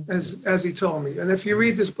influences, as he told me. And if you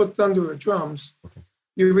read this book, Thunder of Drums,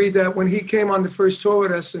 you read that when he came on the first tour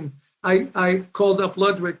with us, and I called up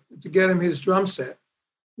Ludwig to get him his drum set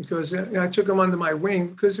because I took him under my wing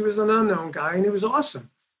because he was an unknown guy, and he was awesome.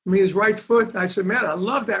 I mean, his right foot, I said, man, I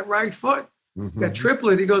love that right foot, that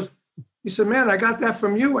triplet. He said, man, I got that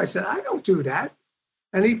from you. I said, I don't do that.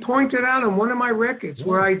 And he pointed out on one of my records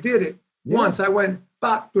where I did it once. I went,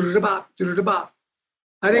 bop, bop, bop.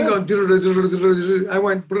 I didn't go, I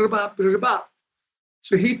went, bop, bop.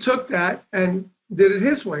 So he took that and did it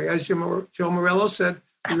his way. As Joe Morello said,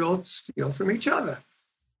 we all steal from each other.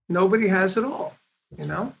 Nobody has it all,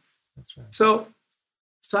 That's right. So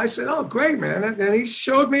I said, oh, great, man. And he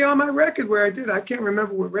showed me on my record where I did. I can't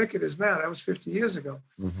remember what record is now. That was 50 years ago,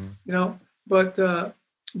 But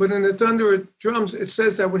in the Thunder of Drums, it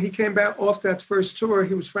says that when he came back off that first tour,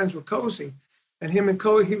 he was friends with Cozy. And him and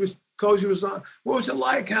Cozy was on. What was it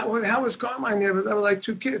like? How was Carmine there? They were like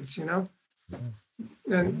 2 kids,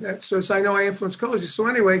 And so I know I influenced Cozy. So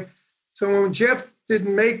anyway, when Jeff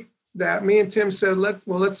didn't make that, me and Tim said,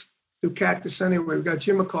 let's do Cactus anyway. We got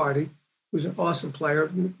Jim McCarty, who's an awesome player.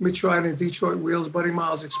 Mitch Ryder and Detroit Wheels, Buddy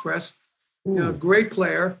Miles Express, great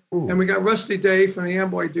player. And we got Rusty Dave from the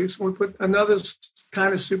Amboy Dukes, and we put another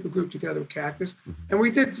kind of super group together with Cactus. And we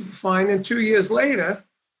did fine. And 2 years later,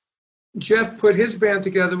 Jeff put his band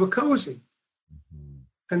together with Cozy.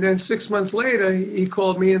 And then 6 months later, he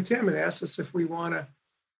called me and Tim and asked us if we want to,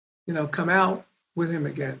 come out with him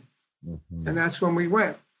again. And that's when we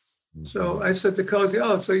went. So I said to Cozy,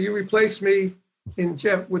 so you replaced me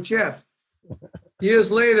with Jeff.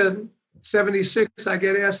 Years later, 76, I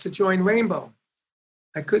get asked to join Rainbow.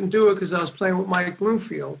 I couldn't do it because I was playing with Mike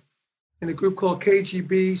Bloomfield in a group called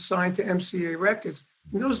KGB, signed to MCA Records.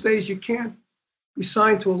 In those days, you can't be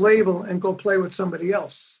signed to a label and go play with somebody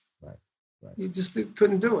else. Right. You just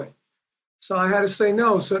couldn't do it. So I had to say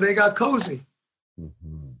no. So they got Cozy.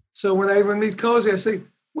 So when I meet Cozy, I say,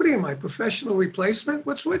 what are you, my professional replacement?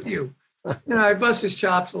 What's with you? I bust his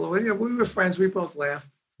chops a little. We were friends. We both laughed,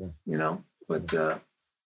 But, so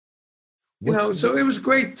it was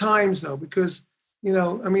great times, though, because You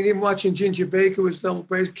know, I mean, even watching Ginger Baker was double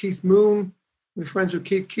bass. Keith Moon, we're friends with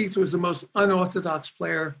Keith. Keith was the most unorthodox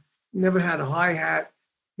player. He never had a hi-hat.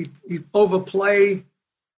 He'd overplay.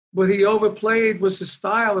 What he overplayed was his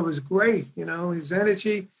style. It was great, you know, his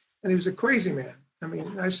energy. And he was a crazy man. I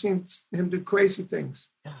mean, I've seen him do crazy things.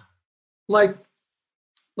 Yeah.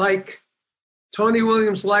 Like Tony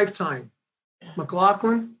Williams' Lifetime,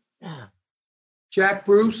 McLaughlin, Jack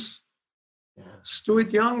Bruce,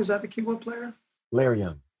 Stuart Young, is that the keyboard player? Larry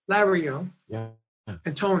Young. Larry Young. Yeah.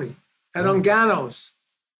 And Tony at Ungano's,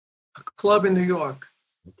 a club in New York.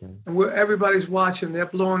 Okay. And where everybody's watching, they're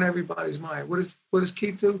blowing everybody's mind. What does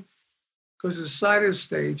Keith do? Goes to the side of the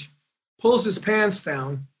stage, pulls his pants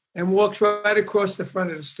down, and walks right across the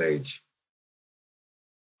front of the stage.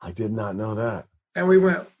 I did not know that. And we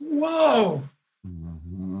went, whoa,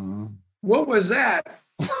 Mm-hmm. what was that?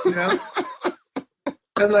 You know?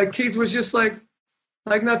 And like Keith was just like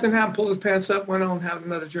nothing happened, pulled his pants up, went on, had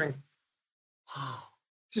another drink.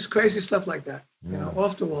 Just crazy stuff like that, you know,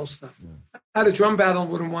 off the wall stuff. Yeah. I had a drum battle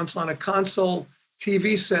with him once on a console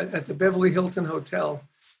TV set at the Beverly Hilton Hotel.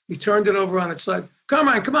 He turned it over on its side.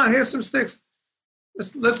 Carmine, come on, here's some sticks.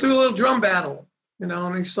 Let's do a little drum battle, you know.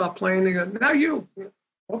 And he stopped playing. They go, now you,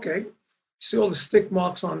 okay. You see all the stick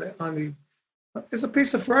marks on the. It's a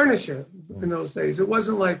piece of furniture in those days. It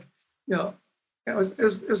wasn't like, you know, it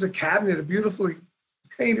was a cabinet, a beautifully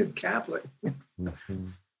painted cabinet. Mm-hmm.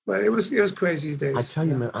 But it was crazy days. I tell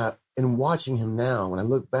you, man, in watching him now, when I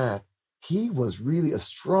look back, he was really a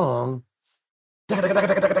strong. Yeah.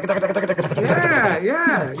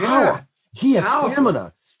 He had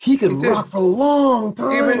stamina. He could rock for a long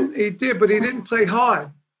time. He did, but he didn't play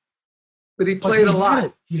hard. But he played a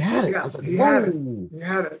lot. He had it. Yeah, I was like, he had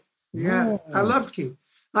it. I loved Keith.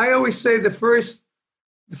 I always say the first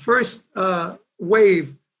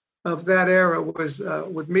wave of that era was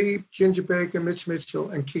with me, Ginger Baker, Mitch Mitchell,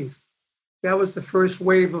 and Keith. That was the first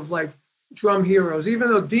wave of like drum heroes. Even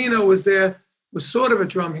though Dino was there, was sort of a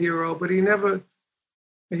drum hero, but he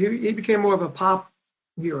he became more of a pop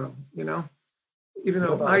hero, you know. Even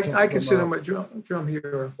though I consider him a drum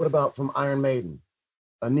hero. What about from Iron Maiden?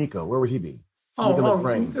 Nico, where would he be?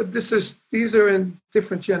 These are in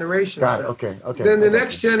different generations. Got it. Okay. Then the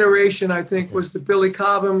next generation, I think, was the Billy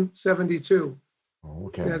Cobham 72. Oh,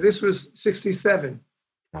 okay. Yeah, this was 67,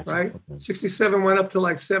 gotcha. Right? Okay. 67 went up to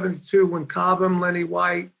like 72 when Cobham, Lenny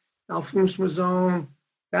White, Alphonse Mazone,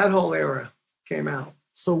 that whole era came out.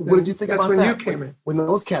 So what did you think about that? That's when you came in. When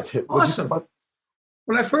those cats hit. Awesome.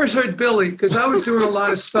 When I first heard Billy, because I was doing a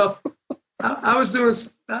lot of stuff. I was doing,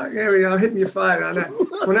 here we go, I'm hitting you five on that.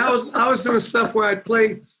 When I was doing stuff where I'd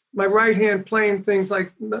play my right hand playing things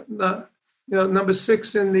like, number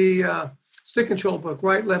 6 in the stick control book,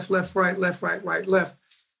 right, left, right, left, right, left.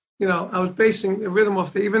 You know, I was basing the rhythm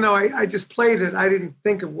off even though I just played it, I didn't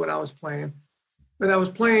think of what I was playing. But I was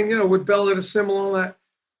playing, you know, with Bella the cymbal and all that.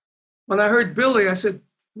 When I heard Billy, I said,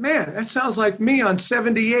 man, that sounds like me on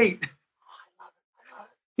 78.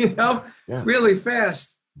 You know, really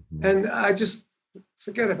fast. And I just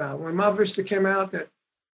forget about it. When Ma Vista came out, that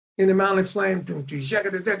In the Mountain Flame,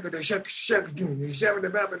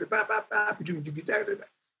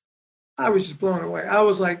 I was just blown away. I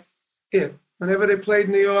was like, whenever they played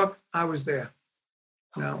in New York, I was there.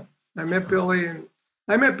 Now, I met Billy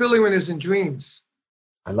when he was in Dreams.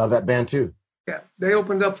 I love that band too. Yeah, they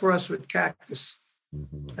opened up for us with Cactus.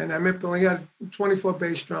 Mm-hmm. And I met Billy. He had 24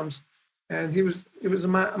 bass drums. And he was a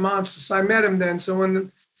monster. So I met him then. So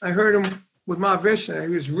when I heard him with Ma Vishnu,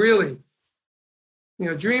 he was really, you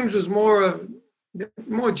know, Dreams was more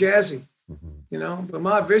jazzy, you know, but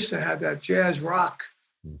Ma Vishnu had that jazz rock,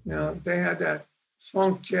 you know, they had that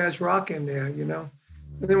funk jazz rock in there, you know.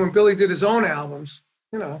 And then when Billy did his own albums,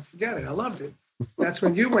 you know, forget it. I loved it. That's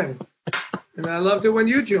when you went. And I loved it when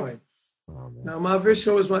you joined. Oh, now, Ma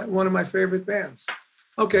Vishnu was one of my favorite bands.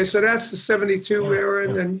 Okay, so that's the 72 era,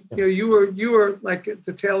 and then you were like at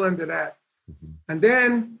the tail end of that. Mm-hmm. And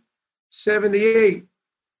then 78,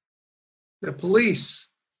 the Police,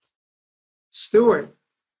 Stewart,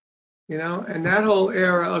 you know, and that whole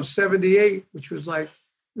era of 78, which was like,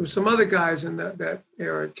 there was some other guys in that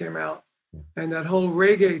era that came out, and that whole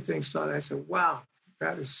reggae thing started. I said, wow,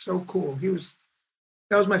 that is so cool.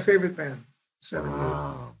 That was my favorite band, 78.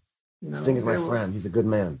 Wow. You know, Sting is my friend. He's a good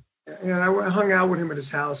man. And I hung out with him at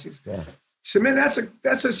his house. He said, man, that's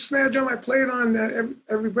a snare drum I played on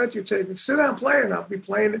every breath you take. And sit down, play it. And I'll be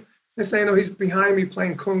playing it. Next thing you know, he's behind me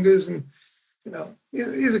playing congas. And, you know,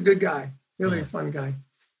 he's a good guy. Really a fun guy.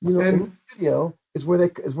 You know, and in the video is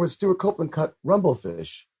where Stuart Copeland cut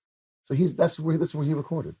Rumblefish. So that's where he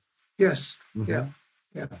recorded. Yes. Mm-hmm.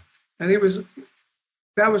 Yeah. And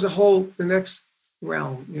that was the next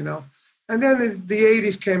realm, you know. And then the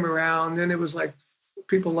 80s came around, then it was like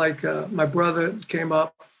people like my brother came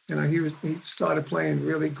up, you know, he started playing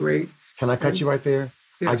really great. Can I cut you right there?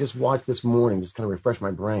 Yeah. I just watched this morning, just kind of refresh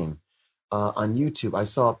my brain. On YouTube, I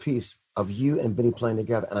saw a piece of you and Vinny playing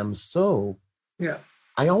together, and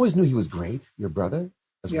I always knew he was great, your brother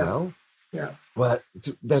as well. Yeah. But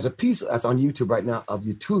there's a piece that's on YouTube right now of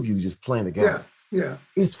the two of you just playing together. Yeah.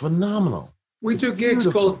 It's phenomenal. We do gigs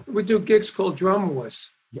called Drum Wars.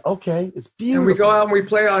 Yeah, okay, it's beautiful. And we go out and we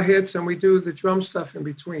play our hits and we do the drum stuff in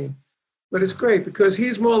between. But it's great because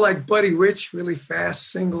he's more like Buddy Rich, really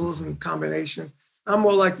fast singles and combinations. I'm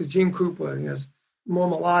more like the Gene Krupa, you know, more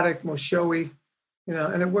melodic, more showy, you know,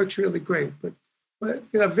 and it works really great. But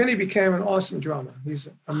you know, Vinny became an awesome drummer. He's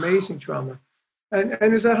an amazing drummer. And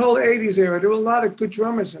there's that whole 80s era. There were a lot of good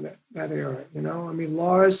drummers in that era, you know. I mean,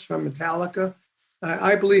 Lars from Metallica,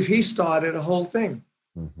 I believe he started a whole thing.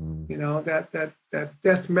 Mm-hmm. You know, that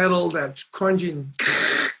death metal, that crungy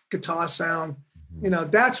guitar sound, you know,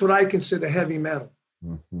 that's what I consider heavy metal,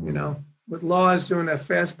 you know, with Lars doing that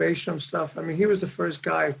fast bass drum stuff. I mean, he was the first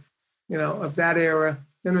guy, you know, of that era.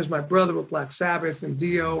 Then there was my brother with Black Sabbath and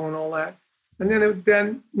Dio and all that. And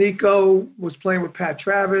then Nico was playing with Pat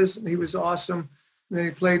Travers, and he was awesome. And then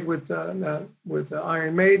he played with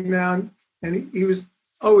Iron Maiden now, and he was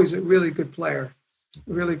always a really good player,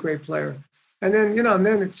 a really great player. And then, you know, and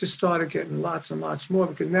then it just started getting lots and lots more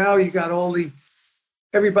because now you got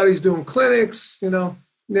everybody's doing clinics, you know.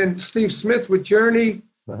 And then Steve Smith with Journey,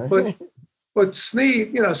 but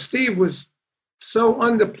Steve, you know, Steve was so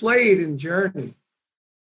underplayed in Journey.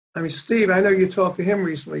 I mean, Steve, I know you talked to him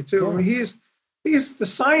recently too. I mean, he's the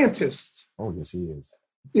scientist. Oh, yes, he is.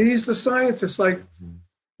 He's the scientist. Like,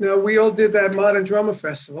 you know, we all did that Modern Drummer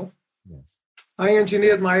Festival. Yes. I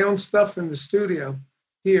engineered my own stuff in the studio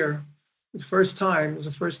here. The first time, it was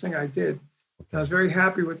the first thing I did. I was very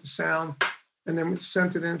happy with the sound, and then we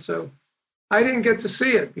sent it in. So I didn't get to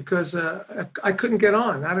see it because I couldn't get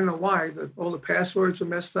on. I don't know why. All the passwords were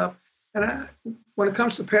messed up. And when it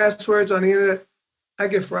comes to passwords on the internet, I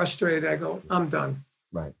get frustrated. I go, I'm done.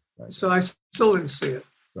 Right. So I still didn't see it.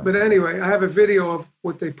 Right. But anyway, I have a video of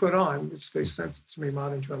what they put on, which they sent it to me,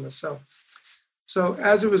 Modern Drummer. So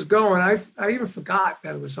as it was going, I even forgot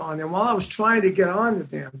that it was on. And while I was trying to get on the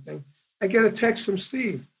damn thing, I get a text from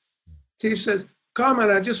Steve. Steve says,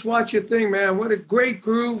 Carmine, I just watched your thing, man. What a great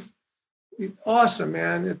groove. Awesome,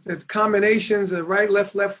 man. The combinations, the right,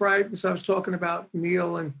 left, right. So I was talking about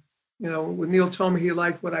Neil, and, you know, when Neil told me he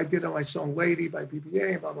liked what I did on my song Lady by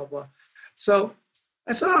BBA, and blah, blah, blah. So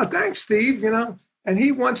I said, oh, thanks, Steve, you know. And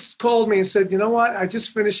he once called me and said, you know what? I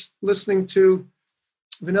just finished listening to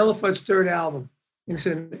Vanilla Fudge's third album. And he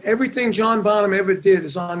said, everything John Bonham ever did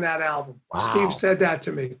is on that album. Wow. Steve said that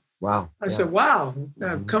to me. Wow. I said, wow,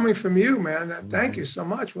 coming from you, man, thank you so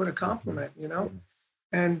much. What a compliment, you know?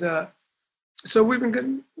 And so we've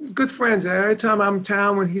been good friends. Every time I'm in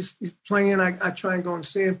town when he's playing, I try and go and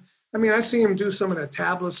see him. I mean, I see him do some of the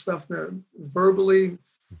tablet stuff verbally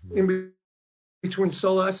in between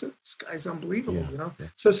solo. I said, this guy's unbelievable, you know?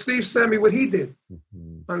 So Steve sent me what he did.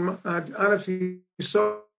 I don't know if you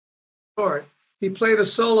saw it. He played a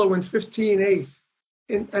solo in 15/8,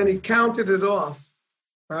 and he counted it off.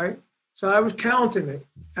 Right? So I was counting it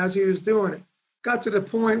as he was doing it. Got to the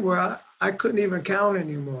point where I couldn't even count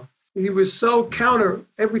anymore. He was so counter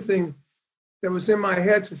everything that was in my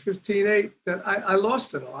head for 15/8 that I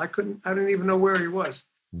lost it all. I didn't even know where he was,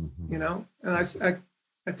 you know? And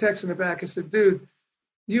I texted him back. I said, dude,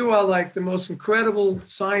 you are like the most incredible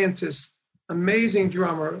scientist, amazing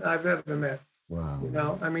drummer I've ever met. Wow. You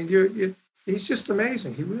know, I mean, he's just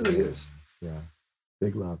amazing. He really is. Yeah.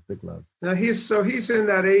 Big love, big love. Now he's in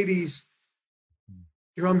that 80s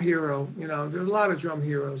drum hero. You know, there's a lot of drum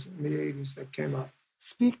heroes in the 80s that came up.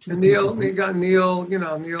 Speak to Neil. You got Neil. You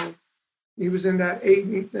know, Neil. He was in that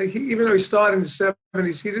 80s. Even though he started in the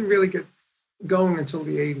 70s, he didn't really get going until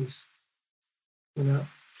the 80s. You know.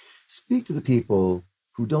 Speak to the people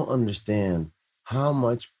who don't understand how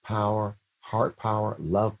much power, heart power,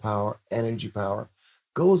 love power, energy power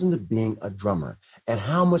goes into being a drummer, and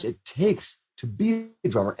how much it takes to be a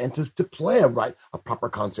drummer and to play a proper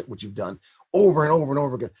concert, which you've done over and over and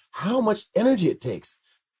over again. How much energy it takes.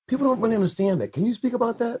 People don't really understand that. Can you speak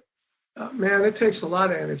about that? Man, it takes a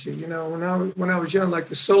lot of energy. You know, when I was young, like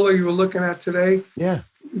the solo you were looking at today,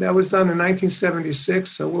 that was done in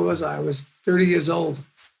 1976. So what was I? I was 30 years old.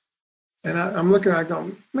 And I'm looking, I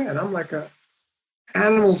go, man, I'm like a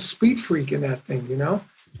animal speed freak in that thing, you know?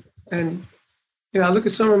 And, you know, I look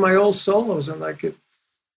at some of my old solos and like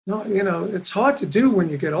no, you know, it's hard to do when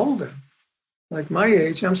you get older. Like my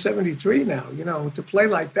age, I'm 73 now, you know, to play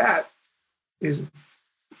like that, is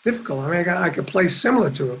difficult. I mean, I could play similar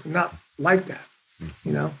to it, but not like that,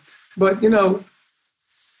 you know. But, you know,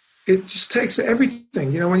 it just takes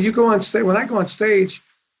everything. You know, when you go on stage, when I go on stage,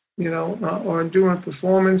 you know, or I'm doing a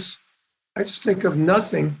performance, I just think of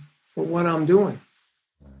nothing but what I'm doing,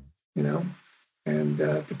 you know. And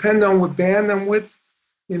depending on what band I'm with,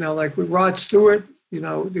 you know, like with Rod Stewart, you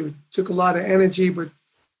know, it took a lot of energy, but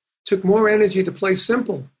took more energy to play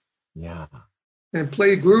simple. Yeah. And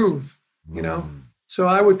play groove, you know. So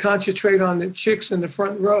I would concentrate on the chicks in the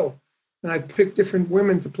front row, and I'd pick different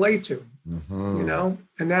women to play to, you know,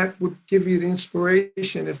 and that would give you the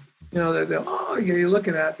inspiration. If you know that, oh yeah, you're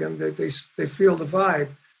looking at them, they feel the vibe,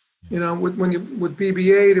 you know. With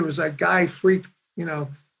BB-8, it was like Guy Freak, you know,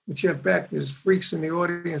 with Jeff Beck. There's freaks in the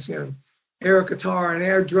audience, you know, air guitar and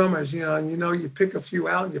air drummers, you know, and you know you pick a few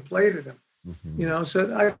out and you play to them, you know.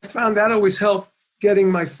 So I found that always helped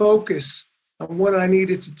getting my focus on what I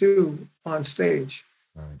needed to do on stage,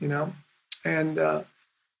 you know. And,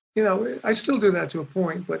 you know, I still do that to a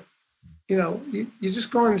point, but, you know, you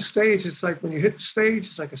just go on the stage. It's like when you hit the stage,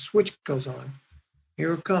 it's like a switch goes on.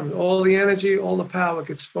 Here it comes. All the energy, all the power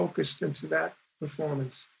gets focused into that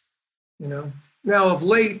performance, you know. Now, of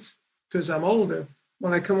late, because I'm older,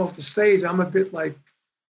 when I come off the stage, I'm a bit like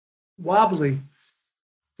wobbly,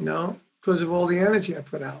 you know, because of all the energy I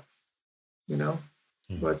put out, you know.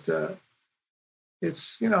 But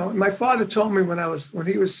it's, you know, my father told me when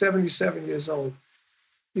he was 77 years old,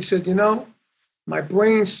 he said, you know, my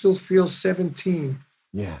brain still feels 17,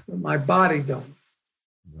 but my body don't.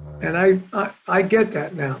 And I get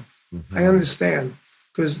that now. I understand,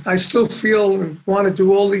 because I still feel and want to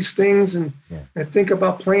do all these things and think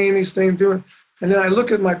about playing these things, doing. And then I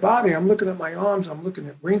look at my body, I'm looking at my arms, I'm looking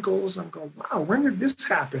at wrinkles, I'm going, wow, when did this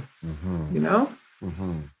happen? You know?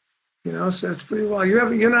 You know, so it's pretty well.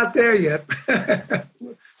 You're not there yet.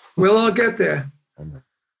 We'll all get there.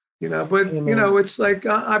 You know, but you know, it's like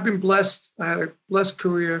I've been blessed. I had a blessed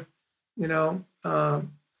career. You know,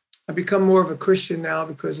 I've become more of a Christian now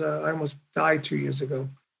because I almost died 2 years ago.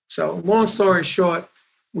 So, long story short,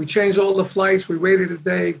 we changed all the flights. We waited a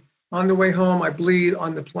day. On the way home, I bleed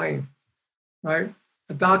on the plane. Right,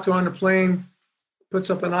 a doctor on the plane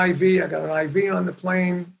puts up an IV. I got an IV on the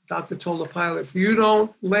plane. Doctor told the pilot, if you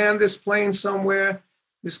don't land this plane somewhere,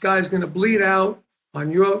 this guy's going to bleed out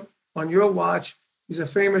on your watch. He's a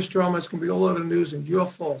famous drummer. It's going to be all over the news, and your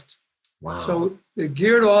fault. Wow. So they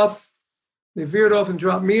veered off and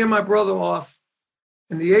dropped me and my brother off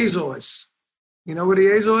in the Azores. You know where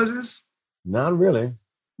the Azores is? Not really.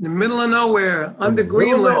 In the middle of nowhere, under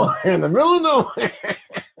Greenland. In the middle of nowhere.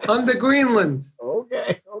 Under Greenland.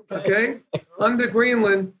 Okay. Under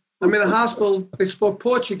Greenland, I'm in a hospital. They spoke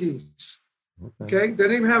Portuguese. Okay. They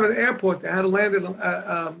didn't even have an airport. They had to land at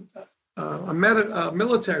a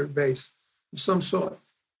military base of some sort.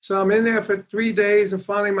 So I'm in there for 3 days, and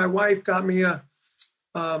finally my wife got me a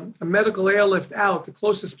medical airlift out. The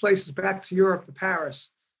closest place is back to Europe, to Paris.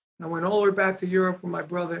 I went all the way back to Europe with my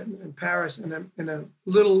brother in Paris in a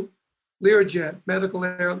little Learjet medical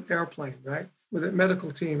airplane, right, with a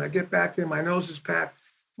medical team. I get back there, my nose is packed.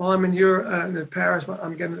 While I'm in Europe, in Paris,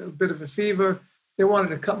 I'm getting a bit of a fever. They wanted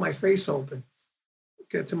to cut my face open,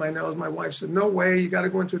 get to my nose. My wife said, no way, you got to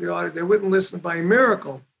go into the audit. They wouldn't listen. By a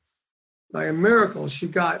miracle, she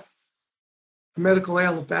got a medical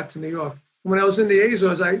airlift back to New York. When I was in the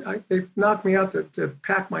Azores, they knocked me out to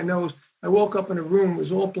pack my nose. I woke up in a room, it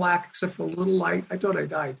was all black except for a little light. I thought I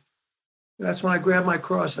died. And that's when I grabbed my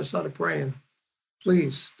cross. I started praying,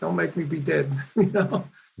 please don't make me be dead, you know?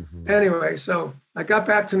 Anyway, so I got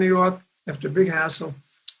back to New York after a big hassle.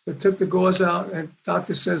 They took the gauze out, and the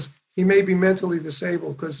doctor says he may be mentally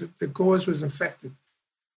disabled because the gauze was infected,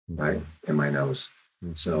 right, in my nose.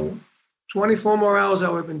 So 24 more hours, I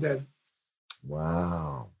would have been dead.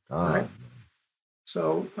 Wow. God. Right?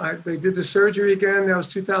 So they did the surgery again. That was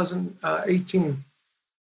 2018.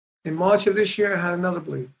 In March of this year, I had another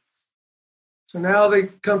bleed. So now they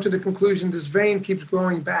come to the conclusion this vein keeps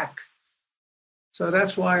growing back. So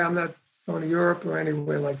that's why I'm not going to Europe or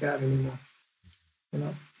anywhere like that anymore. You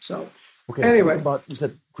know. So anyway, you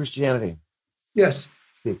said Christianity. Yes.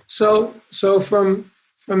 Speak. So from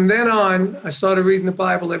then on, I started reading the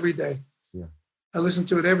Bible every day. Yeah. I listen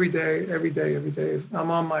to it every day.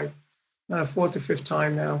 I'm on my fourth or fifth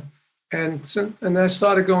time now, and I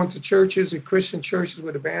started going to churches, Christian churches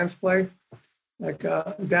where the bands play. Like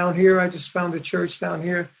down here, I just found a church down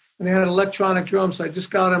here, and they had electronic drums. So I just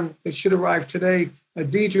got them. They should arrive today. A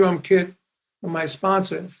ddrum kit from my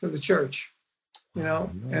sponsor for the church, you know.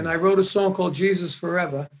 Nice. And I wrote a song called "Jesus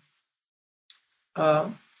Forever,"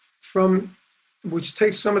 which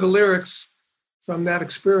takes some of the lyrics from that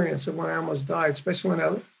experience of when I almost died, especially when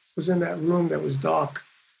I was in that room that was dark,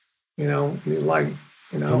 you know, and the light,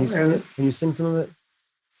 you know. Can you sing it? Can you sing some of it?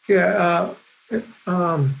 Yeah.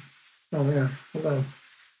 Oh man, hold on.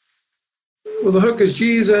 Well, the hook is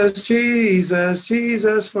Jesus, Jesus,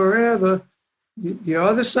 Jesus forever. You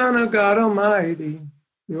are the Son of God Almighty.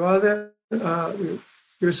 You are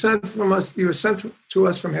you're sent from us. You were sent to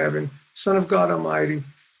us from heaven, Son of God Almighty.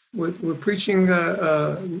 We're preaching,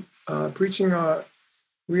 preaching our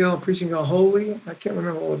holy. I can't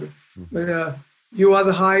remember all of it, but you are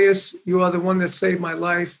the highest. You are the one that saved my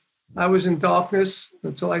life. I was in darkness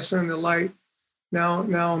until I saw the light. Now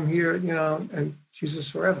I'm here, you know, and Jesus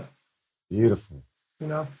forever. Beautiful. You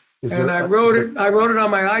know, I wrote it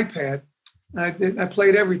on my iPad. I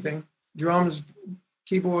played everything, drums,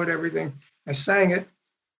 keyboard, everything. I sang it,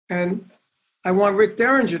 and I want Rick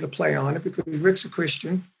Derringer to play on it because Rick's a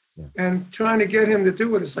Christian. Yeah. And trying to get him to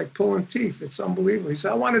do it, it's like pulling teeth. It's unbelievable. He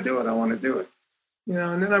said, I want to do it. You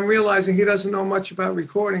know, and then I'm realizing he doesn't know much about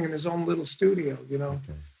recording in his own little studio, you know.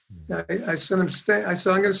 Okay. Yeah. I sent him, I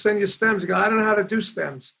said, I'm going to send you stems. He goes, I don't know how to do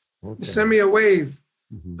stems. Okay. Send me a wave.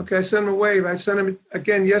 Mm-hmm. Okay, I sent him a wave. I sent him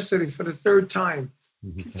again yesterday for the third time.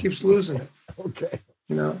 He keeps losing it. Okay.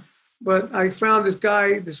 You know, but I found this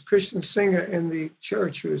guy, this Christian singer in the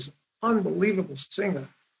church who's an unbelievable singer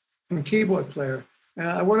and keyboard player. And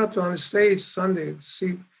I went up to on the stage Sunday to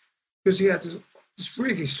see, because he had this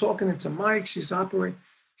rig. He's talking into mics.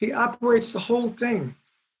 He operates the whole thing.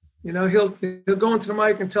 You know, he'll go into the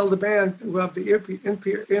mic and tell the band who have the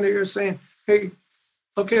inner ear saying, hey,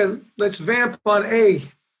 okay, let's vamp on A.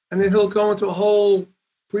 And then he'll go into a whole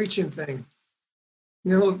preaching thing.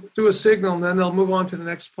 And he'll do a signal, and then they'll move on to the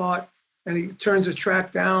next part. And he turns the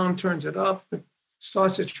track down, turns it up,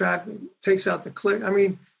 starts the track, takes out the click. I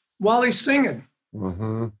mean, while he's singing.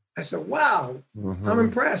 Mm-hmm. I said, wow, I'm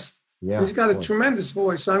impressed. Yeah, he's got a tremendous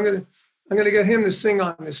voice. So I'm gonna get him to sing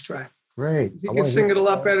on this track. Great. He can sing it a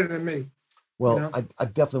lot better than me. Well, you know? I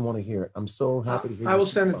definitely want to hear it. I'm so happy to hear it. I will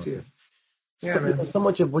send it to you. Yeah, so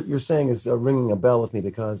much of what you're saying is ringing a bell with me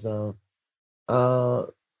because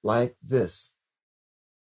like this.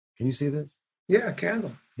 Can you see this? Yeah, a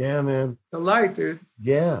candle. Yeah, man. The light, dude.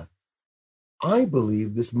 Yeah. I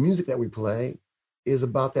believe this music that we play is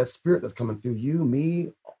about that spirit that's coming through you,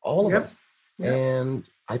 me, all of us. Yep. And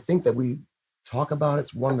I think that we talk about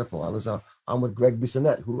it's wonderful. I'm with Greg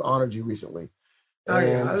Bissonette, who honored you recently. Oh,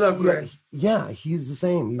 yeah, I love Greg. Yeah, he's the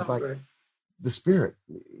same. He's like Greg. The spirit.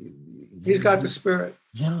 He's got the spirit.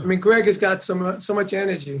 Yeah. I mean, Greg has got so much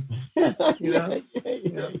energy. You know?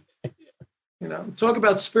 You know, talk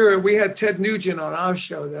about spirit. We had Ted Nugent on our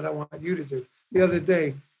show that I want you to do the other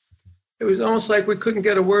day. It was almost like we couldn't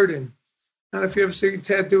get a word in. I don't know if you ever see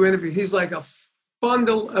Ted do an interview. He's like a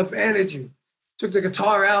bundle of energy. Took the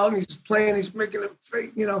guitar out and he's playing. He's making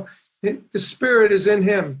it. You know, the spirit is in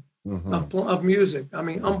him of music. I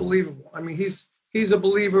mean, unbelievable. I mean, he's a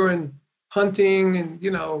believer in hunting and,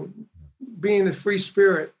 you know, being a free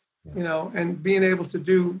spirit. You know, and being able to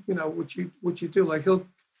do, you know, what you do. Like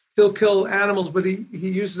he'll kill animals, but he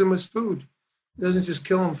uses them as food. He doesn't just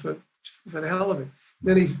kill them for the hell of it.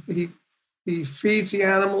 Then he feeds the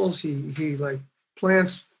animals. He like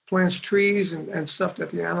plants trees and stuff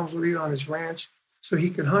that the animals will eat on his ranch, so he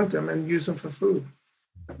can hunt them and use them for food.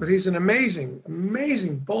 But he's an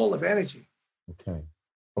amazing ball of energy. Okay,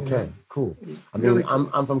 you know? Cool. I mean, really cool.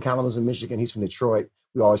 I'm from Kalamazoo, Michigan. He's from Detroit.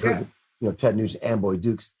 We always heard, Ted Nugent and Boy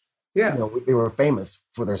Dukes. Yeah, you know, they were famous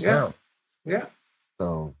for their sound. Yeah.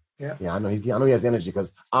 So. Yeah, I know he has energy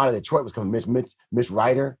because out of Detroit was coming Mitch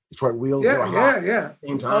Ryder, Detroit Wheels. Yeah,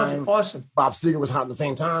 same time. Awesome. Bob Seger was hot at the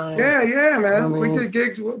same time. Yeah, man. You know what I mean?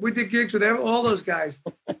 We did gigs with all those guys.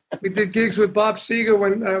 We did gigs with Bob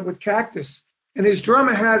Seger with Cactus, and his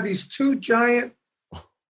drummer had these two giant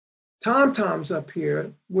tom-toms up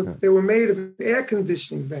here. They were made of air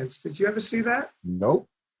conditioning vents. Did you ever see that? Nope.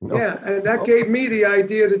 Yeah, and that gave me the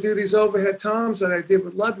idea to do these overhead toms that I did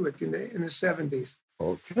with Ludwig in the 70s.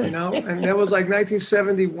 Okay. You know, and that was like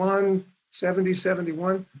 1971,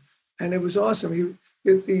 71, and it was awesome.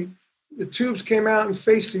 The tubes came out and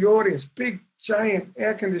faced the audience, big, giant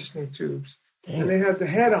air conditioning tubes, and they had the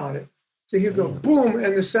head on it. So he'd go boom,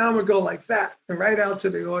 and the sound would go like that, and right out to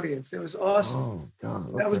the audience. It was awesome. Oh, God.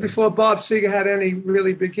 Okay. That was before Bob Seger had any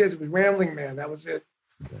really big hits. It was Rambling Man. That was it.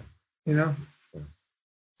 Okay. You know?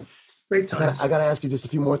 Great times. I got to ask you just a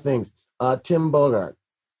few more things. Tim Bogart.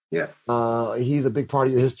 Yeah. He's a big part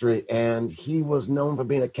of your history, and he was known for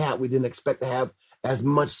being a cat we didn't expect to have as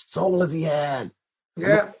much soul as he had.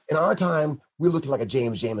 Yeah. In our time, we looked like a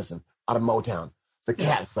James Jamerson out of Motown. The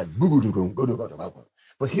cat was like, boo-goo-doo-goo, goo-doo-goo-doo.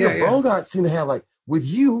 But here, Bogart seemed to have, like, with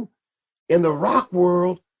you, in the rock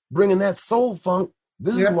world, bringing that soul funk.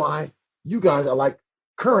 This is Yeah. why you guys are like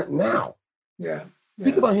current now. Yeah.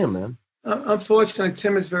 Think about him, man. Unfortunately,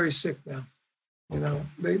 Tim is very sick now. You know,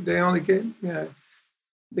 they only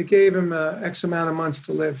they gave him X amount of months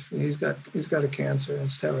to live. He's got a cancer.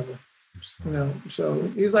 It's terrible. You know, so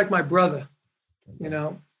he's like my brother. You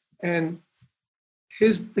know, and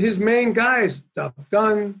his main guys, Duck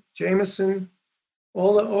Dunn, Jameson,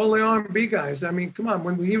 all the R&B guys. I mean, come on,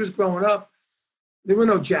 when he was growing up, there were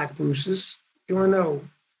no Jack Bruces. There were no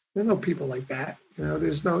people like that. You know,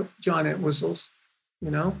 there's no John Entwistles.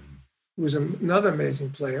 You know, who was another amazing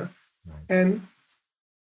player, and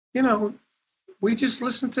you know, we just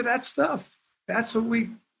listened to that stuff. That's what we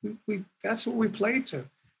played to.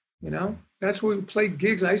 You know, that's what we played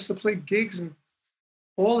gigs. I used to play gigs, and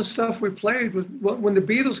all the stuff we played was when the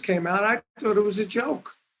Beatles came out. I thought it was a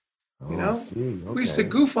joke. You know, we used to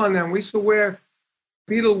goof on them. We used to wear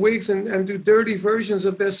Beatle wigs and do dirty versions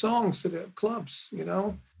of their songs to the clubs. You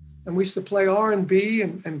know, and we used to play R&B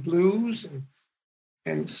and blues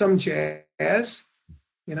and some jazz.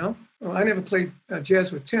 You know, well, I never played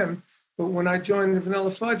jazz with Tim, but when I joined the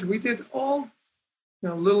Vanilla Fudge, we did all, you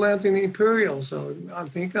know, Little Anthony Imperial. So I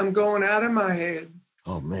think I'm going out of my head.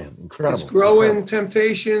 Oh man, incredible! It's Growing, incredible.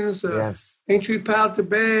 Temptations, Ain't You Proud to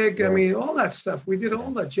Beg. Yes. I mean, all that stuff. We did all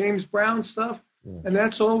that James Brown stuff, and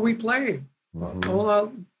that's all we played. All our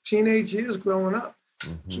teenage years growing up.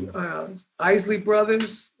 Isley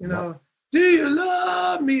Brothers, you know, Do You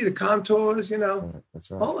Love Me? The Contours, you know, That's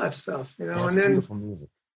right. all that stuff, you know. That's and then beautiful music.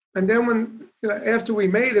 And then when, you know, after we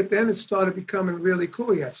made it, then it started becoming really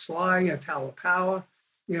cool. You had Sly, you had Tower Power,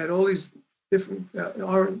 you had all these different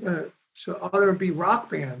R&B rock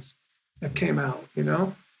bands that came out, you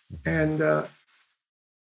know, and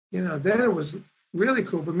you know, then it was really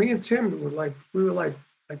cool. But me and Tim we were like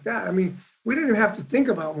that. I mean, we didn't even have to think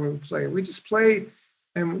about when we played. We just played,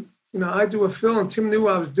 and you know, I do a fill, and Tim knew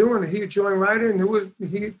what I was doing, and he'd join right in.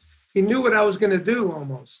 He knew what I was going to do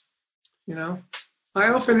almost, you know. I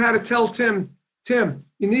often had to tell Tim,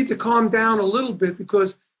 you need to calm down a little bit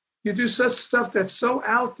because you do such stuff that's so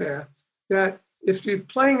out there that if you're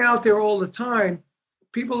playing out there all the time,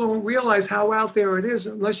 people don't realize how out there it is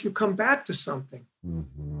unless you come back to something.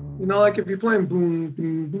 You know, like if you're playing boom,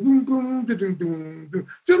 boom, boom, boom, boom, boom,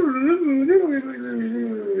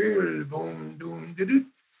 boom,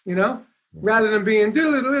 you know, rather than being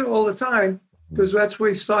all the time, because that's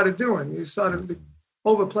what he started doing. He started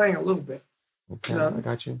overplaying a little bit. Okay, you know?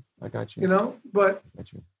 I got you. You know, but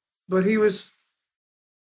he was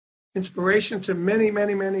inspiration to many,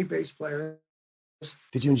 many, many bass players.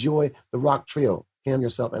 Did you enjoy the rock trio, him,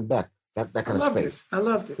 yourself, and Beck? That kind of space. I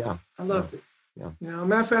loved it. Yeah, I loved it. Yeah. You know,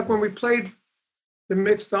 matter of fact, when we played the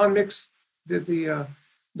mix, Don Nix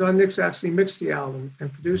actually mixed the album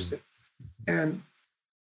and produced it. And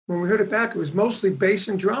when we heard it back, it was mostly bass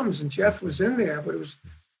and drums, and Jeff was in there, but it was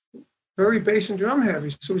very bass and drum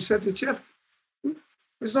heavy. So we said to Jeff,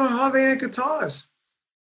 there's no hardly any guitars.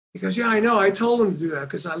 He goes, yeah, I know. I told him to do that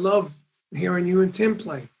because I love hearing you and Tim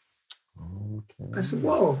play. Okay. I said,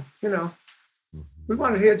 whoa, you know, we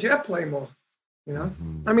want to hear Jeff play more, you know.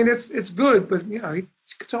 I mean, it's good, but, you know, his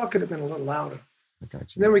guitar could have been a little louder. I got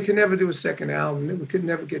you. And then we could never do a second album. We could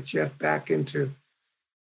never get Jeff back into,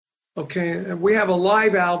 okay, and we have a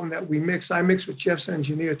live album that we mixed. I mixed with Jeff's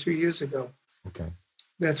engineer 2 years ago. Okay.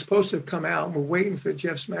 That's supposed to come out, and we're waiting for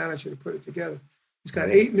Jeff's manager to put it together. He's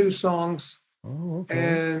got 8 new songs,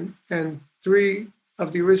 and 3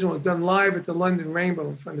 of the original done live at the London Rainbow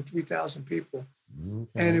in front of 3,000 people.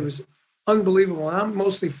 And it was unbelievable. And I'm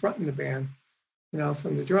mostly fronting the band, you know,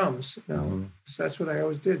 from the drums. You know, so that's what I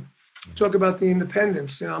always did. Talk about the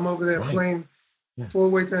independence. You know, I'm over there playing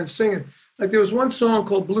 4-way and singing. Like there was one song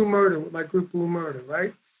called Blue Murder with my group Blue Murder,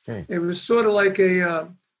 right? Okay. It was sort of like a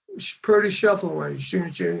Purdy Shuffle where you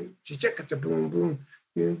check it the boom boom.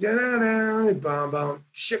 Bomb bomb,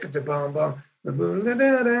 shake it the bomb bomb, and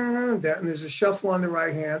there's a shuffle on the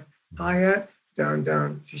right hand, hi hat, down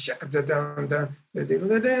down, shake it the down down,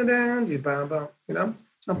 bomb bomb. You know,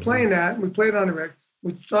 so I'm playing that. We played it on the record.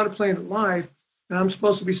 We started playing it live, and I'm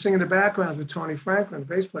supposed to be singing the backgrounds with Tony Franklin, the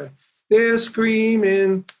bass player. They're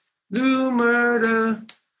screaming, "Blue murder,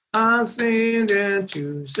 I'm singing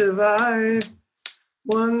to survive."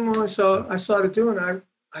 One more, so I started doing it.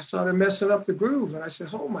 I started messing up the groove, and I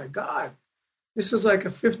said, oh, my God, this is like a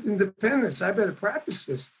 5th Independence. I better practice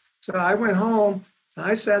this. So I went home, and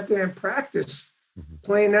I sat there and practiced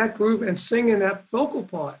playing that groove and singing that vocal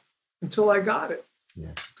part until I got it.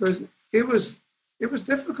 Yeah. Because it was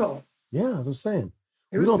difficult. Yeah, as I'm saying.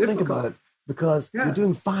 We don't think about it because you're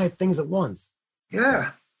doing 5 things at once.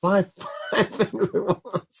 Yeah. 5 things at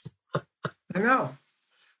once. I know.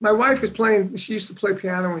 My wife is playing, she used to play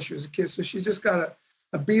piano when she was a kid, so she just got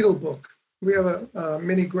a Beatle book. We have a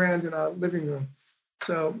mini grand in our living room.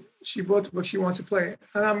 So she bought the book she wants to play.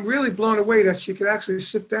 And I'm really blown away that she could actually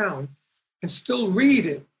sit down and still read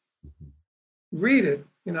it. Read it.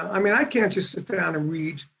 You know, I mean, I can't just sit down and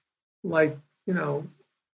read like, you know,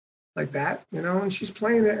 like that, you know, and she's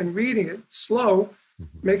playing it and reading it slow,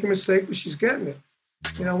 making a mistake, but she's getting it.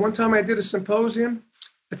 You know, one time I did a symposium.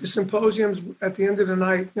 At the symposiums, at the end of the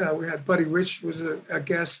night, you know, we had Buddy Rich was a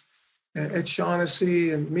guest, and Ed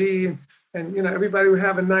Shaughnessy and me, and you know, everybody would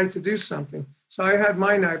have a night to do something. So I had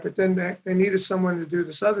my night, but then they needed someone to do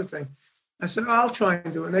this other thing. I said, oh, I'll try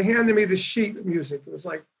and do it. And they handed me the sheet of music. It was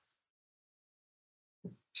like,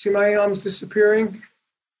 see my arms disappearing?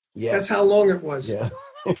 Yes. That's how long it was. Yeah.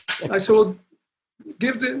 I said, well,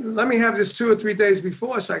 let me have this 2 or 3 days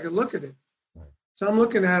before so I could look at it. So I'm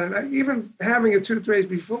looking at it. Even having it 2 days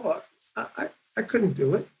before, I couldn't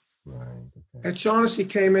do it. Right. Okay. And Shaughnessy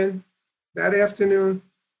came in that afternoon,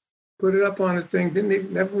 put it up on a thing,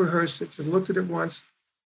 never rehearsed it, just looked at it once,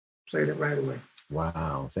 played it right away.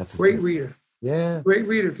 Wow. So that's great reader. Yeah. Great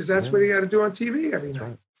reader, because that's what he had to do on TV every night.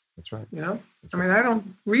 Right. That's right. You know? I mean, I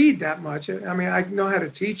don't read that much. I mean, I know how to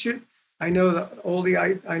teach it. I know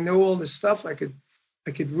I know all this stuff. I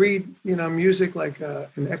could read, you know, music like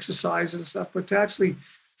an exercise and stuff, but to actually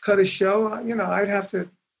cut a show, you know, I'd have to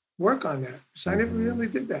work on that. So I never really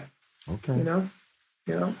did that. Okay. You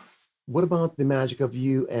know. What about the magic of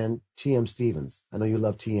you and T.M. Stevens? I know you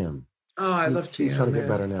love T.M. Oh, I love T.M. He's trying to get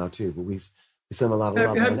better now too, but we send him a lot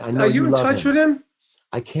of love. I know are you in touch with him?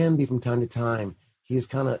 I can be from time to time. He's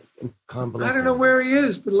kind of convalescent. I don't know where he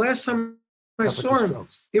is, but last time I saw him,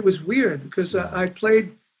 it was weird because I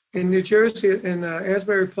played in New Jersey in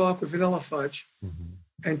Asbury Park with Vanilla Fudge,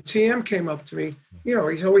 and TM came up to me. You know,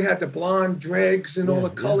 he's always had the blonde dregs and all the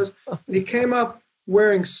colors. And he came up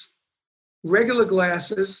wearing regular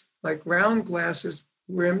glasses, like round glasses,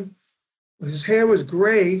 rim. His hair was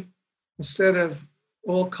gray instead of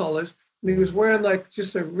all colors. And he was wearing like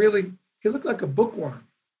just he looked like a bookworm.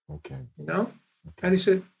 Okay. You know? Okay. And he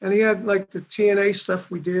said, and he had like the TNA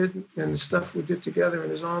stuff we did and the stuff we did together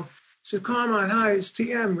in his arm. He said, Carmine, hi, it's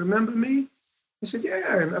TM. Remember me? I said,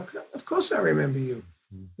 yeah, of course I remember you.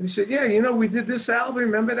 And he said, yeah, you know, we did this album.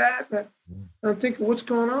 Remember that? And I'm thinking, what's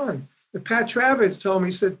going on? But Pat Travers told me,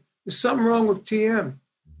 he said, there's something wrong with TM.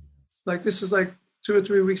 Like, this is like 2 or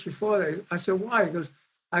 3 weeks before that. I said, why? He goes,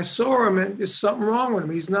 I saw him and there's something wrong with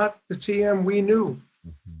him. He's not the TM we knew.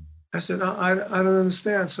 I said, I don't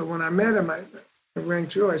understand. So when I met him, I rang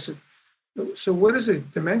through. I said, so what is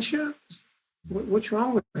it? Dementia? What's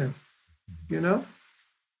wrong with him? You know?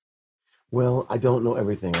 Well, I don't know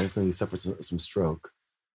everything. I just know he suffered some stroke.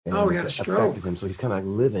 And he had a stroke. Affected him. So he's kind of like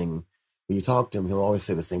living. When you talk to him, he'll always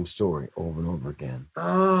say the same story over and over again.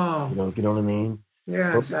 Oh. You know what I mean?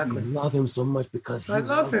 Yeah, but exactly. You love him so much because I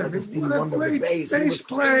love him. Like what a great bass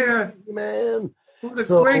player. Man. What a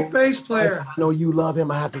great bass player. I know you love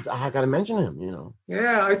him. I got to mention him, you know.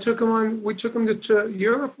 Yeah, we took him to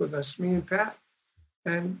Europe with us, me and Pat.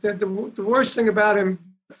 And the worst thing about him,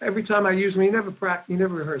 every time I used him, he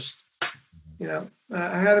never rehearsed. You know,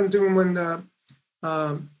 I had him doing when,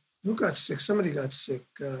 who got sick? Somebody got sick.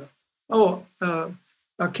 Our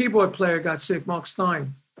keyboard player got sick, Mark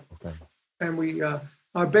Stein. Okay. And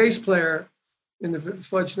our bass player in the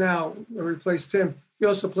Fudge now replaced him. He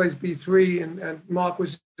also plays B3, and Mark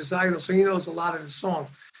was his idol, so he knows a lot of the songs.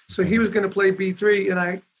 So he was going to play B3, and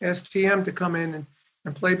I asked TM to come in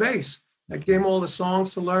and play bass. I gave him all the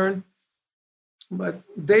songs to learn. But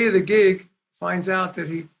day of the gig, finds out that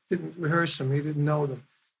he didn't rehearse them. He didn't know them.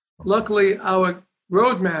 Luckily, our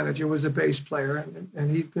road manager was a bass player, and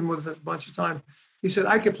he'd been with us a bunch of times. He said,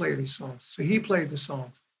 I could play these songs. So he played the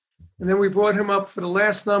songs. And then we brought him up for the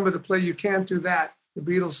last number to play You Can't Do That, the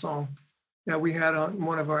Beatles song that we had on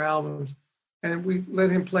one of our albums. And we let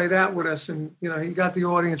him play that with us. And, you know, he got the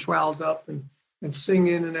audience riled up and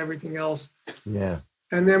singing and everything else. Yeah.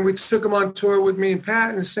 And then we took him on tour with me and Pat,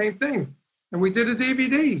 and the same thing. And we did a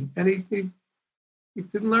DVD, and he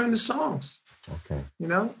didn't learn the songs. Okay. You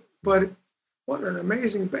know? But what an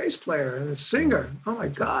amazing bass player and a singer. Oh, my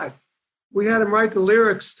God. We had him write the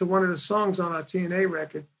lyrics to one of the songs on our TNA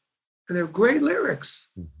record. And they were great lyrics.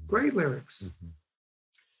 Great lyrics.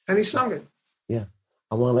 And he sung it. Yeah.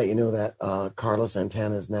 I want to let you know that Carlos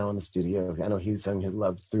Santana is now in the studio. I know he's sending his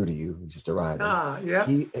love through to you. He just arrived. Yeah.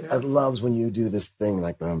 He loves when you do this thing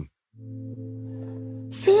like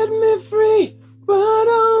set me free, why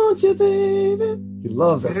don't you, baby? He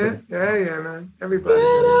loves that stuff. Yeah, man. Everybody. Get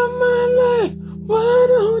out my life, why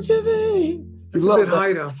don't you, baby? It's a bit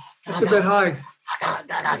high, though. It's a bit high. I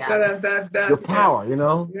Your power, you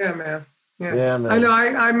know? Yeah, man. Yeah, man. I know.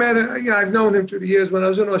 I met him. I've known him through the years. When I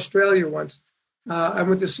was in Australia once, I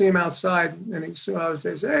went to see him outside, and he saw I was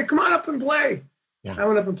there. He said, "Hey, come on up and play." Yeah. I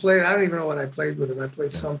went up and played. I don't even know what I played with him. I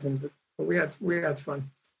played something, but we had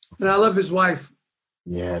fun. And I love his wife.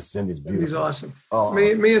 Yeah, Cindy's beautiful. He's awesome. Oh,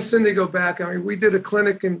 me and Cindy go back. I mean, we did a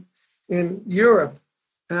clinic in Europe,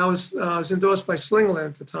 and I was endorsed by Slingland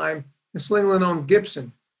at the time, and Slingland owned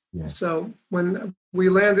Gibson. Yes. So when we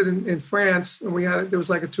landed in France, and there was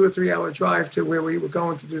like a 2 or 3 hour drive to where we were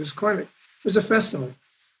going to do this clinic. It was a festival.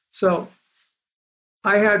 So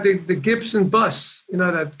I had the Gibson bus,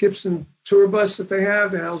 that Gibson tour bus that they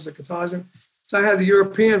have that holds the guitars in. So I had the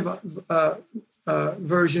European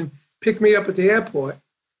version pick me up at the airport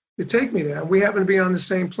to take me there. We happened to be on the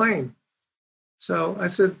same plane. So I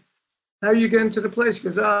said, "How are you getting to the place?" He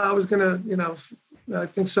goes, "I was going to, I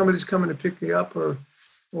think somebody's coming to pick me up or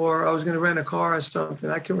I was going to rent a car or something.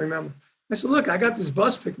 I can't remember." I said, "Look, I got this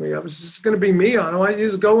bus pick me up. It's just going to be me on it. Why don't you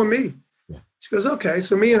just go with me?" Yeah. She goes, "Okay."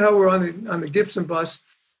 So me and her were on the Gibson bus.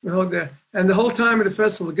 We hung there. And the whole time of the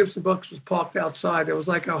festival, the Gibson bus was parked outside. It was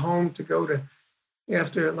like our home to go to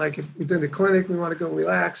after, like if we did the clinic, we want to go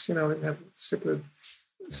relax, and have a sip of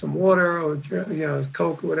some water or,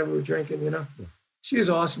 Coke or whatever we're drinking, Yeah. She was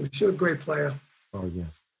awesome. She was a great player. Oh,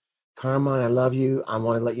 yes. Carmine, I love you. I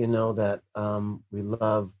want to let you know that we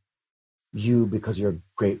love you because you're a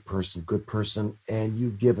great person, good person, and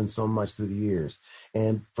you've given so much through the years.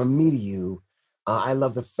 And from me to you, I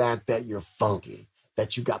love the fact that you're funky,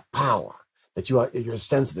 that you got power, that you're a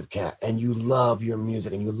sensitive cat, and you love your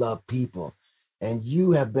music and you love people. And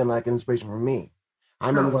you have been like an inspiration for me. I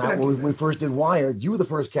remember when we first did Wired, you were the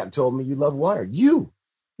first cat that told me you love Wired. You,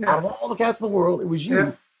 out of all the cats in the world, it was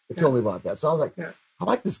you that told me about that. So I was like, I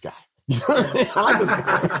like this guy. I like this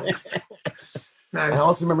guy. Nice. I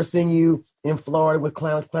also remember seeing you in Florida with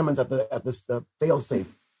Clarence Clemens at the Failsafe.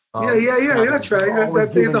 That's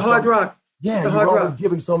right. The Hard Rock. Yeah, you're always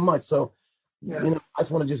giving so much. So, I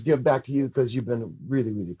just want to just give back to you because you've been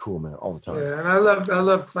really, really cool, man, all the time. Yeah, and I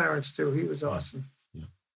love Clarence too. He was awesome.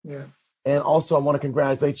 Yeah. And also, I want to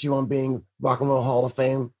congratulate you on being Rock and Roll Hall of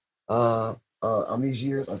Fame on these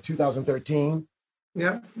years of 2013.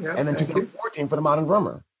 Yeah. And then 2014 for the Modern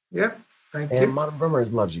Drummer. Yeah. Thank you. And Modern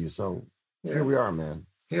Drummers loves you. So here we are, man.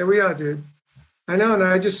 Here we are, dude. I know, and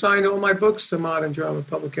I just signed all my books to Modern Drummer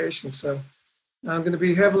Publications. So I'm going to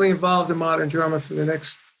be heavily involved in Modern Drummer for the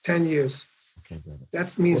next 10 years. Okay, brother.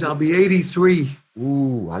 That means I'll be 83.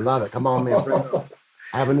 Ooh, I love it. Come on, man.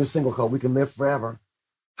 I have a new single called We Can Live Forever.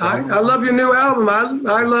 I love your new album.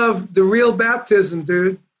 I love The Real Baptism,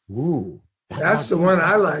 dude. Ooh. That's the one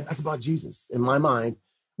I like. That's about Jesus in my mind.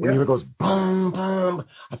 When you hear it goes, boom, boom,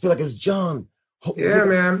 I feel like it's John.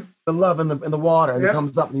 Man. The love in the water. And he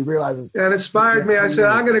comes up and he realizes. That inspired me. I said,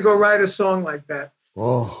 I'm going to go write a song like that.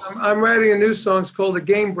 Oh. I'm writing a new song. It's called The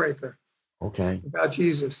Game Breaker. Okay. About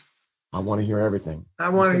Jesus. I want to hear everything. I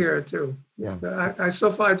want to hear it too. Yeah. I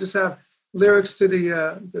so far just have lyrics to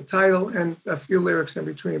the title and a few lyrics in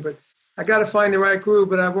between, but I got to find the right groove.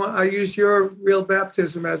 But I use your Real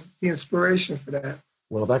Baptism as the inspiration for that.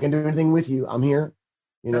 Well, if I can do anything with you, I'm here.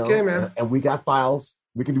 Okay, man. And we got files.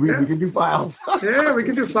 We can do files. Yeah, we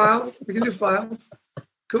can do files.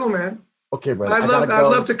 Cool, man. Okay, brother. I'd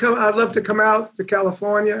love to come out to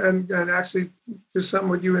California and actually do something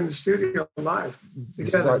with you in the studio live.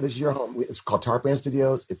 This is your home. It's called Tarp Band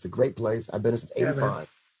Studios. It's a great place. I've been here since '85.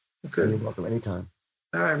 Okay. You're welcome anytime.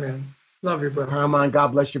 All right, man. Love you, bro. Carmine, God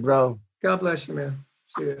bless you, bro. God bless you, man.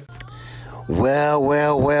 See ya. Well.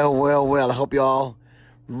 I hope you all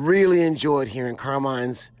really enjoyed hearing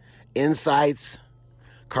Carmine's insights,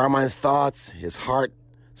 Carmine's thoughts, his heart,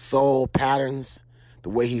 soul, patterns, the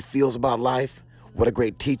way he feels about life. What a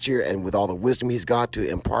great teacher, and with all the wisdom he's got to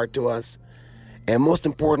impart to us. And most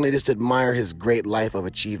importantly, just to admire his great life of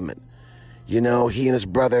achievement. He and his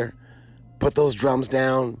brother put those drums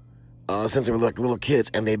down since they were like little kids,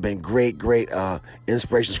 and they've been great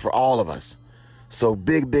inspirations for all of us. So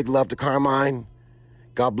big love to Carmine.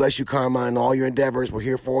 God bless you, Carmine, all your endeavors. We're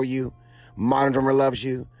here for you. Modern Drummer loves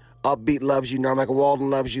you. Upbeat loves you. Narada Walden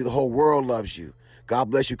loves you. The whole world loves you. God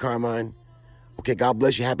bless you, Carmine. Okay, God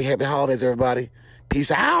bless you. Happy holidays, everybody.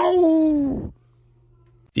 Peace out.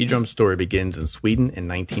 ddrum's story begins in Sweden in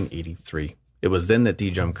 1983. It was then that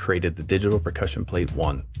ddrum created the Digital Percussion Plate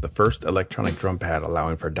 1, the first electronic drum pad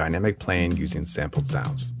allowing for dynamic playing using sampled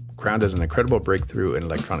sounds. Crowned as an incredible breakthrough in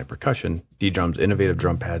electronic percussion, ddrum's innovative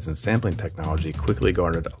drum pads and sampling technology quickly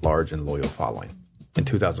garnered a large and loyal following. In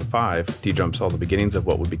 2005, ddrum saw the beginnings of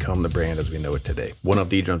what would become the brand as we know it today. One of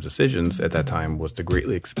ddrum's decisions at that time was to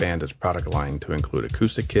greatly expand its product line to include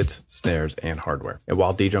acoustic kits, snares, and hardware. And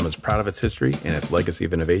while ddrum is proud of its history and its legacy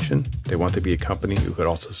of innovation, they want to be a company who could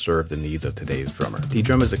also serve the needs of today's drummer.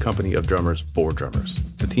 ddrum is a company of drummers for drummers.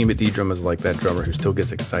 The team at ddrum is like that drummer who still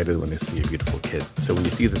gets excited when they see a beautiful kit. So when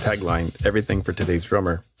you see the tagline, everything for today's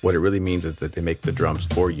drummer, what it really means is that they make the drums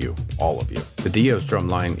for you, all of you. The Dios drum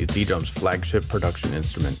line is ddrum's flagship production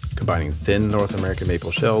instrument, combining thin North American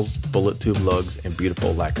maple shells, bullet tube lugs, and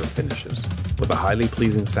beautiful lacquer finishes. With a highly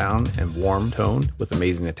pleasing sound and warm tone with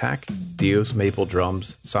amazing attack, Dios maple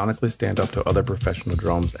drums sonically stand up to other professional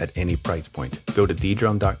drums at any price point. Go to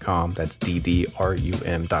ddrum.com, that's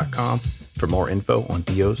ddrum.com, for more info on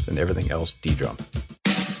Dios and everything else ddrum.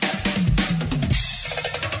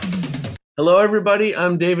 Hello, everybody.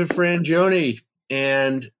 I'm David Frangione,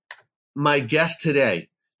 and my guest today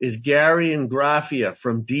is Gary Ingraffia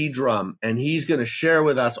from ddrum, and he's going to share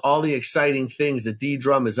with us all the exciting things that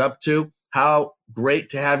ddrum is up to. How great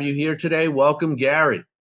to have you here today. Welcome, Gary.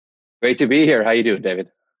 Great to be here. How you doing, David?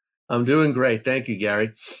 I'm doing great. Thank you,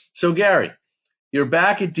 Gary. So, Gary, you're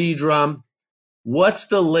back at ddrum. What's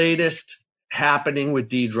the latest happening with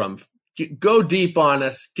ddrum? Go deep on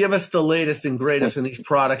us. Give us the latest and greatest in these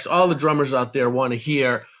products. All the drummers out there want to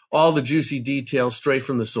hear all the juicy details straight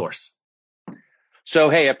from the source.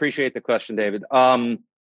 So, hey, I appreciate the question, David.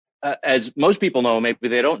 As most people know, maybe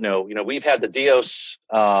they don't know, we've had the Dios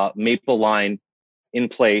maple line in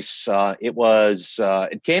place.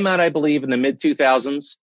 It came out, I believe, in the mid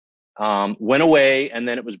 2000s, went away, and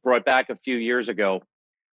then it was brought back a few years ago,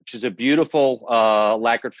 which is a beautiful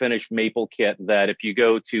lacquered finish maple kit that if you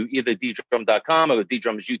go to either ddrum.com or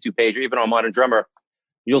ddrum's YouTube page, or even on Modern Drummer,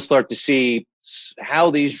 you'll start to see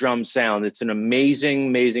how these drums sound. It's an amazing,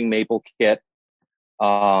 amazing maple kit.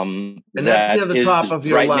 And that's near the top of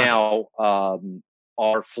your right line. now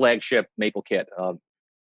our flagship maple kit.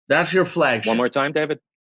 That's your flagship. One more time, David.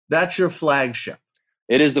 That's your flagship.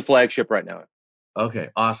 It is the flagship right now. Okay,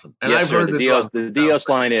 awesome. And yes, I've heard the Dios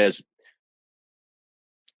line is.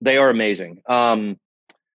 They are amazing. And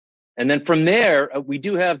then from there, we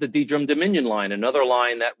do have the ddrum Dominion line, another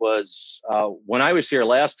line that was when I was here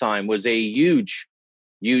last time was a huge,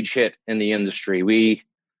 huge hit in the industry. We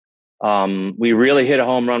really hit a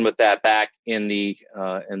home run with that back in the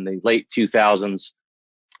late 2000s,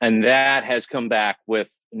 and that has come back with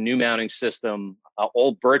a new mounting system,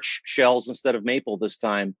 old birch shells instead of maple this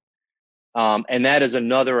time, and that is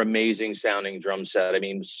another amazing sounding drum set. I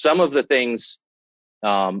mean, some of the things,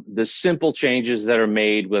 the simple changes that are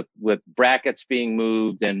made with brackets being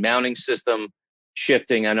moved and mounting system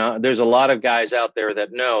shifting. I know there's a lot of guys out there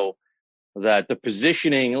that know that the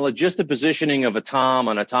positioning of a tom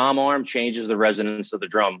on a tom arm changes the resonance of the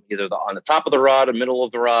drum, either on the top of the rod or middle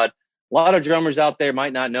of the rod. A lot of drummers out there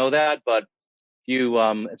might not know that, but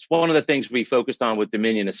it's one of the things we focused on with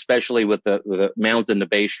Dominion, especially with the mount and the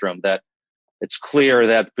bass drum, that it's clear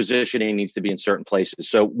that the positioning needs to be in certain places.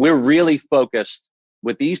 So we're really focused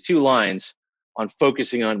with these two lines on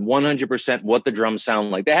focusing on 100% what the drums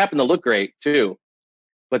sound like. They happen to look great too,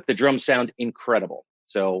 but the drums sound incredible.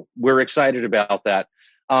 So we're excited about that.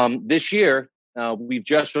 This year, we've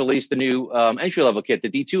just released the new entry-level kit, the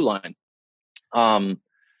D2 line.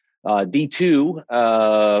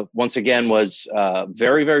 D2, once again, was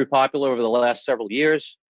very, very popular over the last several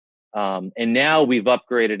years. And now we've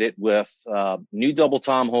upgraded it with new double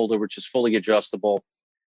tom holder, which is fully adjustable,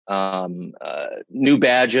 new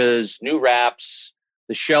badges, new wraps.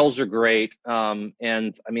 The shells are great.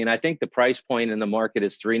 And I mean, I think the price point in the market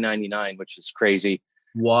is $399, which is crazy.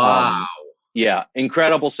 Wow. Yeah.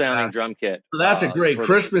 Incredible sounding drum kit. So that's a great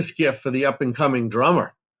Christmas gift for the up and coming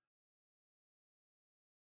drummer.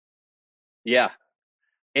 Yeah,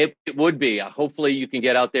 it would be. Hopefully you can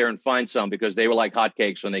get out there and find some, because they were like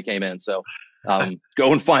hotcakes when they came in. So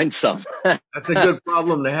go and find some. That's a good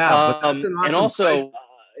problem to have. But that's an awesome and also, price.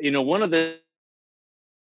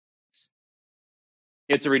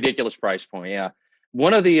 It's a ridiculous price point. Yeah.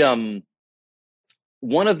 One of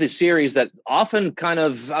the series that often kind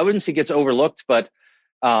of, I wouldn't say gets overlooked, but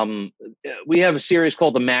we have a series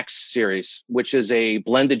called the Max series, which is a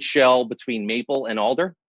blended shell between maple and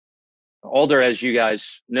alder. Alder, as you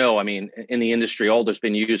guys know, I mean, in the industry, alder's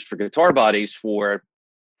been used for guitar bodies for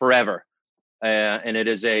forever. And it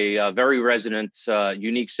is a very resonant,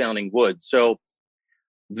 unique sounding wood. So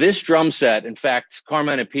this drum set, in fact,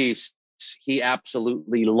 Carmine Appice, he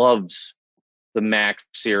absolutely loves the Max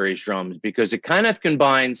series drums, because it kind of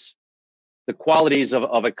combines the qualities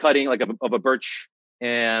of a cutting, like of a birch,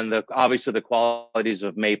 and obviously the qualities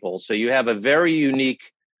of maple. So you have a very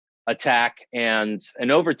unique attack and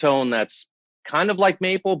an overtone that's kind of like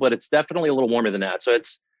maple, but it's definitely a little warmer than that. So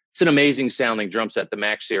it's an amazing sounding drum set, the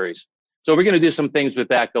Max series. So we're going to do some things with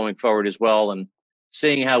that going forward as well, and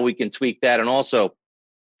seeing how we can tweak that. And also,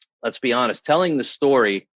 let's be honest, telling the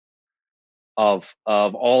story of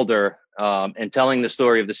Alder and telling the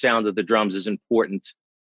story of the sound of the drums is important,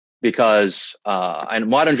 because and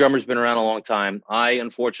modern drummers been around a long time. I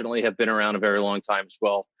unfortunately have been around a very long time as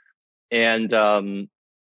well. And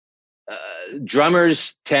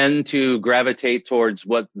drummers tend to gravitate towards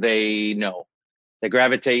what they know. They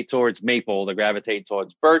gravitate towards maple, they gravitate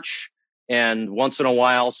towards birch, and once in a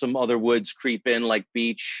while some other woods creep in like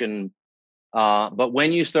beech. And but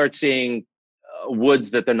when you start seeing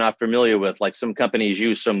woods that they're not familiar with, like some companies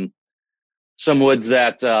use some woods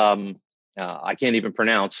that I can't even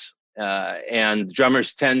pronounce, and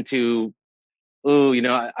drummers tend to,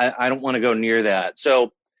 I don't want to go near that.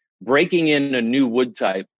 So breaking in a new wood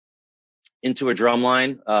type into a drum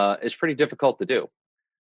line is pretty difficult to do,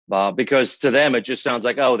 because to them it just sounds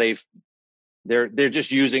like, oh, they're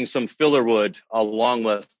just using some filler wood along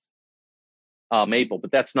with maple,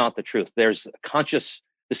 but that's not the truth. There's a conscious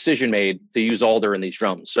decision made to use alder in these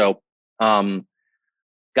drums. So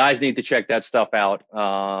guys need to check that stuff out.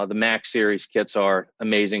 The Max series kits are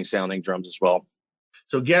amazing sounding drums as well.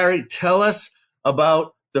 So Gary, tell us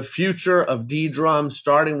about the future of ddrum,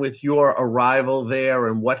 starting with your arrival there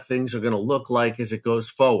and what things are going to look like as it goes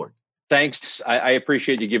forward. Thanks. I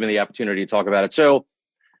appreciate you giving me the opportunity to talk about it. So,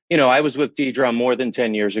 I was with ddrum more than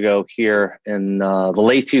 10 years ago here in the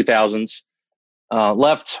late 2000s.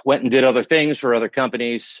 Left, went and did other things for other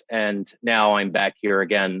companies, and now I'm back here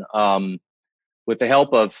again with the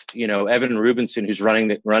help of Evan Rubinson, who's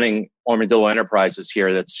running Armadillo Enterprises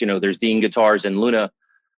here. That's there's Dean Guitars and Luna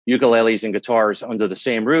ukuleles and guitars under the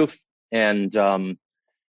same roof, and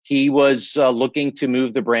he was looking to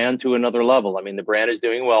move the brand to another level. I mean, the brand is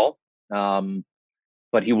doing well,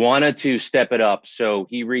 but he wanted to step it up. So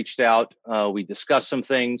he reached out. We discussed some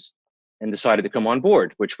things and decided to come on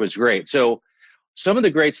board, which was great. So some of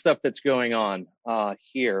the great stuff that's going on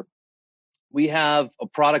here, we have a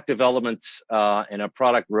product development and a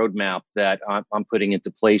product roadmap that I'm putting into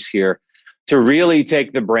place here to really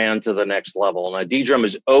take the brand to the next level. Now, ddrum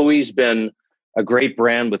has always been a great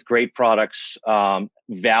brand with great products,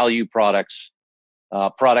 value products,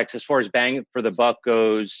 products as far as bang for the buck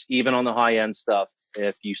goes, even on the high end stuff.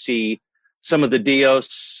 If you see some of the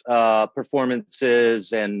Dios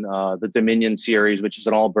performances and the Dominion series, which is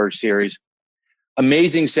an all birch series,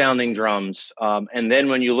 amazing sounding drums. And then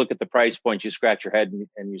when you look at the price point, you scratch your head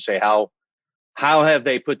and you say, how have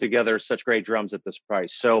they put together such great drums at this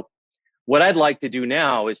price? So what I'd like to do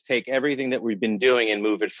now is take everything that we've been doing and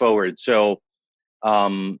move it forward. So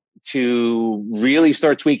to really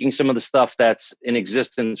start tweaking some of the stuff that's in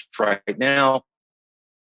existence right now,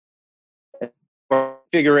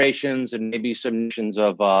 configurations and maybe some notions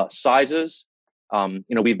of sizes.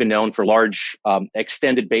 We've been known for large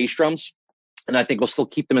extended bass drums, and I think we'll still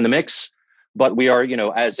keep them in the mix. But we are,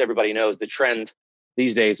 as everybody knows, the trend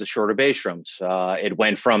these days is shorter bass drums. It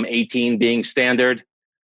went from 18 being standard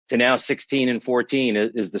to now 16 and 14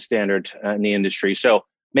 is the standard in the industry. So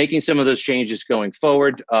making some of those changes going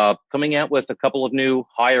forward, coming out with a couple of new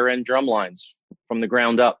higher end drum lines from the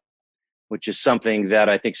ground up, which is something that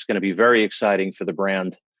I think is going to be very exciting for the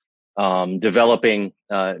brand. Developing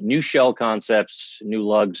new shell concepts, new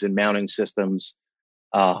lugs and mounting systems,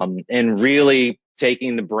 and really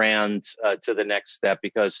taking the brand to the next step,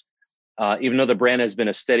 because even though the brand has been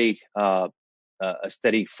a steady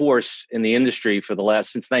force in the industry for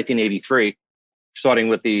since 1983, starting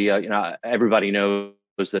with the, everybody knows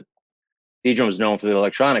that ddrum was known for the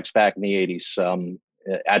electronics back in the 80s.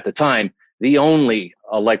 At the time, the only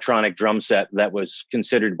electronic drum set that was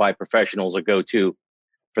considered by professionals a go-to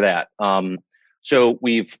for that. So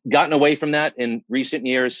we've gotten away from that in recent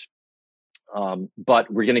years,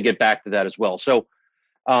 but we're going to get back to that as well. So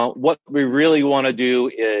what we really want to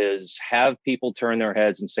do is have people turn their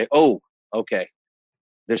heads and say, oh, okay,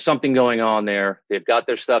 there's something going on there. They've got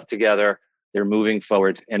their stuff together. They're moving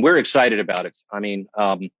forward, and we're excited about it. I mean,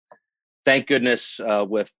 thank goodness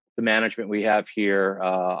with the management we have here,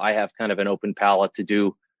 I have kind of an open palette to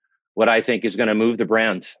do what I think is going to move the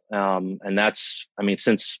brand. And that's,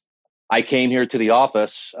 since I came here to the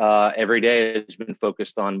office, every day has been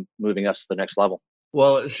focused on moving us to the next level.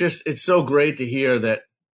 Well, it's so great to hear that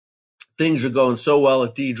things are going so well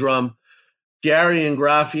at ddrum. Gary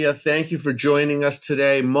Ingraffia, thank you for joining us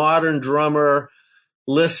today. Modern Drummer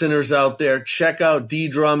listeners out there, check out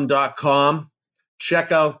ddrum.com.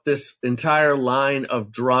 check out this entire line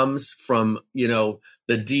of drums from, the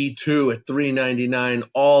D2 at $399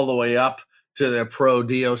 all the way up to their Pro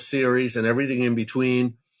Dio series and everything in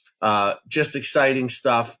between. Just exciting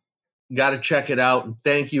stuff. Got to check it out. And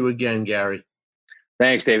thank you again, Gary.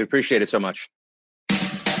 Thanks, David. Appreciate it so much.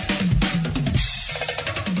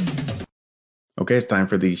 Okay, it's time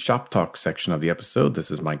for the Shop Talk section of the episode. This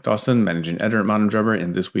is Mike Dawson, Managing Editor at Modern Drummer,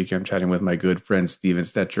 and this week I'm chatting with my good friend Steven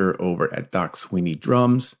Stecher over at Doc Swenney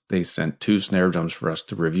Drums. They sent 2 snare drums for us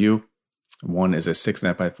to review. One is a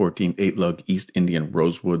 6.5x14 8-lug East Indian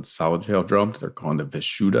Rosewood solid shell drum. They're calling the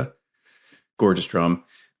Vishuddha. Gorgeous drum.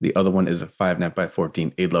 The other one is a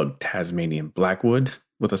 5.5x14 8-lug Tasmanian Blackwood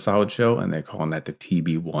with a solid shell, and they're calling that the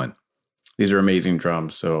TB1. These are amazing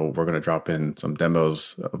drums, so we're going to drop in some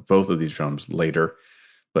demos of both of these drums later.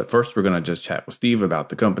 But first, we're going to just chat with Steve about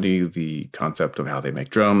the company, the concept of how they make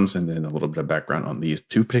drums, and then a little bit of background on these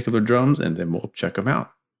 2 particular drums, and then we'll check them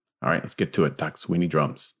out. All right, let's get to it. Doc Swenney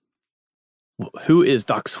Drums. Well, who is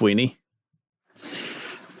Doc Swenney?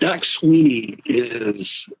 Doc Swenney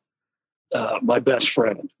is my best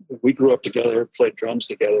friend. We grew up together, played drums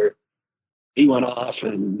together. He went off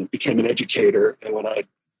and became an educator, and when I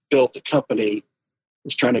built the company,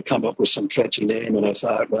 was trying to come up with some catchy name, and I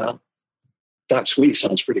thought, well, Doc Swenney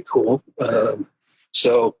sounds pretty cool.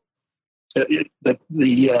 So named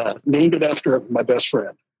it after my best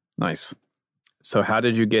friend. Nice. So how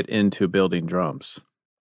did you get into building drums?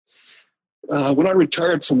 When I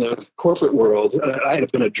retired from the corporate world, I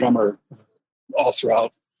had been a drummer all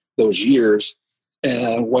throughout those years.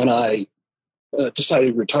 And when I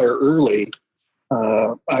decided to retire early,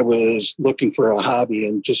 I was looking for a hobby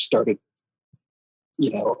and just started,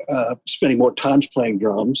 spending more time playing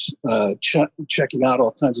drums, checking out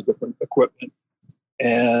all kinds of different equipment.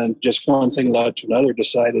 And just one thing led to another,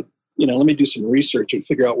 decided, let me do some research and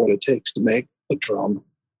figure out what it takes to make a drum.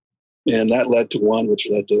 And that led to one, which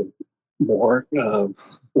led to more.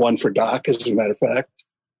 One for Doc, as a matter of fact,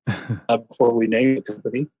 before we named the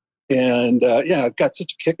company. And I got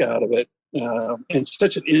such a kick out of it. And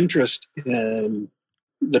such an interest in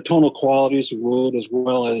the tonal qualities of wood, as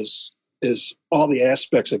well as all the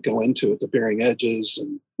aspects that go into it, the bearing edges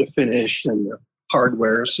and the finish and the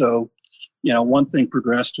hardware. So, one thing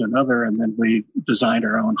progressed to another, and then we designed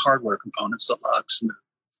our own hardware components, the lugs and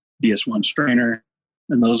the DS1 strainer,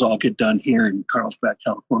 and those all get done here in Carlsbad,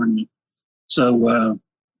 California. So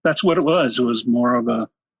that's what it was. It was more of a,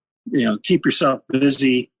 keep yourself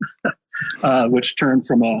busy, which turned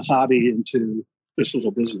from a hobby into this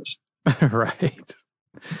little business. Right.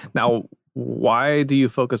 Now, why do you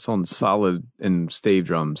focus on solid and stave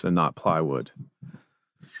drums and not plywood?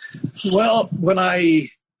 Well, when I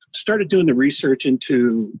started doing the research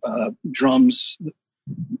into drums,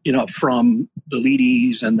 from the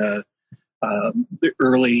Leedies and the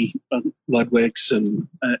early Ludwigs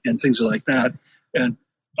and things like that, and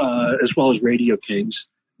as well as Radio Kings,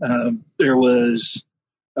 there was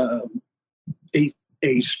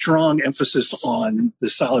a strong emphasis on the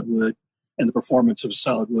solid wood and the performance of a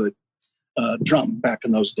solid wood drum back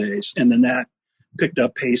in those days. And then that picked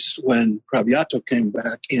up pace when Craviotto came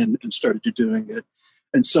back in and started doing it.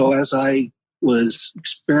 And so as I was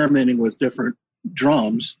experimenting with different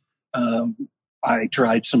drums, I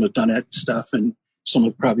tried some of Dunnet stuff and some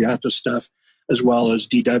of Craviotto stuff, as well as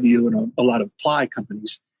DW and a lot of ply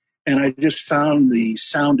companies. And I just found the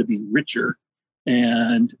sound to be richer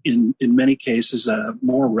and in many cases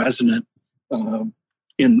more resonant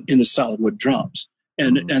in the solid wood drums.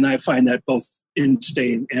 And I find that both in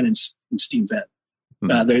stave and in steam vent.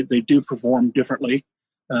 They do perform differently.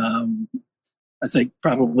 I think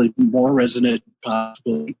probably more resonant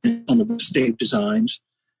possibly in some of the stave designs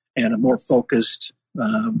and a more focused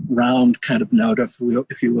round kind of note,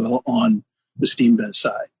 if you will, on the steam vent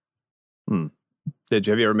side. Have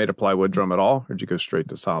you ever made a plywood drum at all, or did you go straight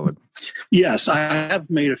to solid? Yes, I have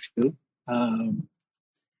made a few.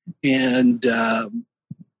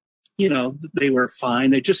 They were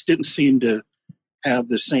fine. They just didn't seem to have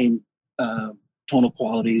the same tonal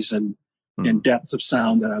qualities and depth of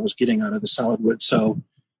sound that I was getting out of the solid wood. So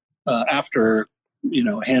after,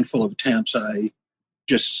 a handful of attempts, I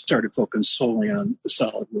just started focusing solely on the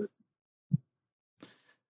solid wood.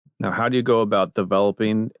 Now, how do you go about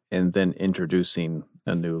developing and then introducing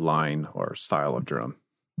a new line or style of drum?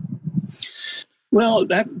 Well,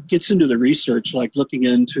 that gets into the research, like looking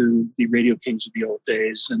into the Radio Kings of the old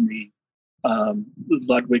days and the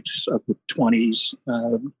Ludwigs of the 20s.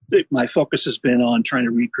 My focus has been on trying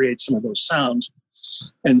to recreate some of those sounds.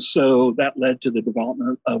 And so that led to the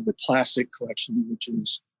development of the Classic Collection, which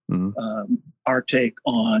is our take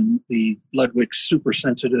on the Ludwig Super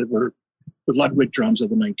Sensitive, or Ludwig drums of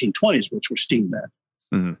the 1920s, which were steam bent.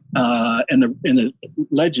 Mm-hmm. And the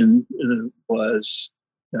legend was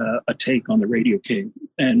a take on the Radio King,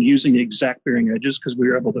 and using the exact bearing edges, because we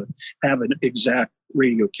were able to have an exact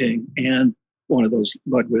Radio King and one of those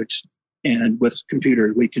Ludwigs, and with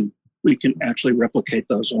computer we can actually replicate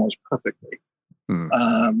those almost perfectly.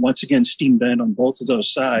 Once again, steam bent on both of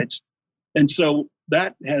those sides, and so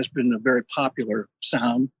that has been a very popular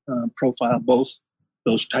sound profile. Both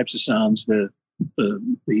those types of sounds, the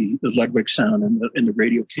Ludwig sound and the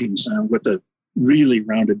Radio King sound, with the really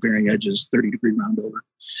rounded bearing edges, 30-degree round over.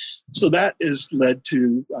 So that has led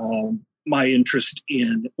to my interest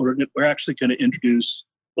in. We're actually going to introduce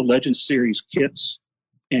the Legend Series kits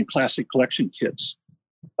and Classic Collection kits,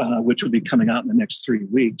 which will be coming out in the next 3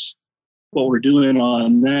 weeks. What we're doing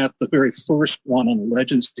on that, the very first one on the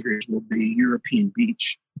Legend Series will be European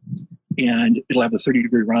Beach, and it'll have the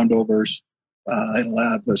 30-degree roundovers. It'll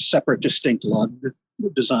have a separate, distinct lug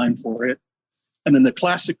design for it. And then the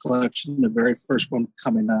Classic Collection, the very first one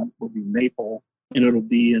coming out, will be Maple, and it'll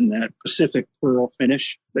be in that Pacific Pearl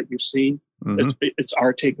finish that you've seen. Mm-hmm. It's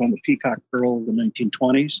our take on the Peacock Pearl of the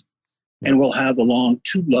 1920s. And we'll have the long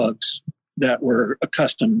tube lugs that were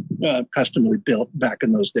customly built back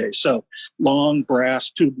in those days. So long brass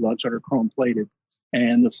tube lugs that are chrome plated,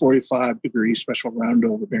 and the 45-degree special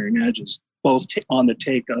roundover bearing edges, both on the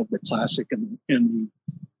take of the Classic and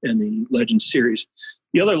the Legend Series.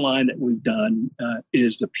 The other line that we've done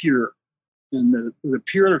is the Pure. And the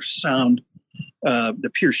Pure sound,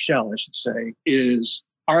 the Pure shell, I should say, is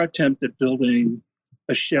our attempt at building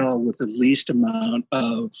a shell with the least amount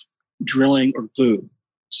of drilling or glue.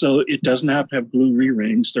 So it doesn't have to have glue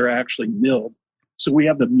re-rings. They're actually milled. So we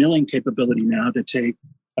have the milling capability now to take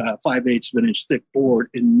 5/8 of an inch thick board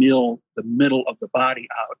and mill the middle of the body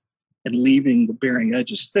out, and leaving the bearing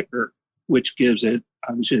edges thicker, which gives it,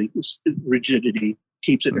 obviously, rigidity,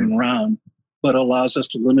 keeps it in round, but allows us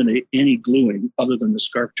to eliminate any gluing other than the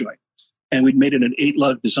scarf joint. And we've made it an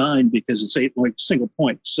 8-lug design because it's 8 like single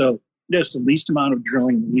point. So it has the least amount of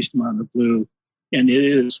drilling, the least amount of glue, and it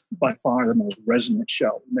is by far the most resonant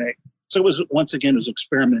shell we make. So it was, once again, it was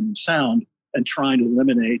experimenting sound and trying to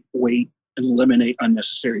eliminate weight and eliminate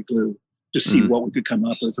unnecessary glue to see what we could come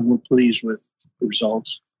up with, and we're pleased with the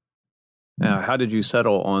results. Now, how did you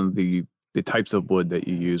settle on the types of wood that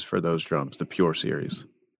you use for those drums, the Pure series?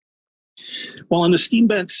 Well, on the steam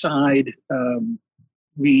bent side, in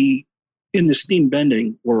the steam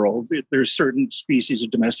bending world, there's certain species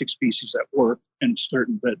of domestic species that work and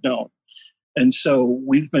certain that don't. And so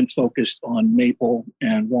we've been focused on maple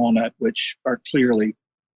and walnut, which are clearly,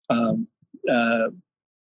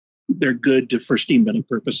 they're good for steam bending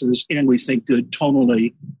purposes, and we think good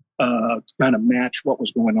tonally to kind of match what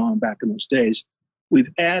was going on back in those days. We've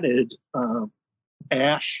added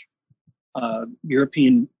ash,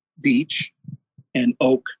 European beech, and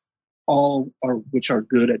oak, which are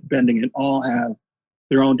good at bending and all have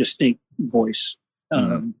their own distinct voice.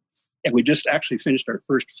 And we just actually finished our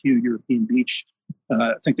first few European beech.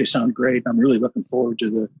 I think they sound great. I'm really looking forward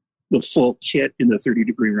to the full kit in the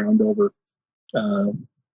 30-degree roundover.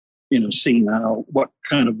 Seeing what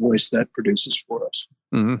kind of voice that produces for us.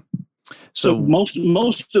 Mm-hmm. So most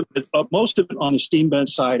of it on the steam bent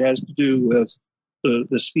side has to do with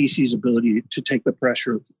the species' ability to take the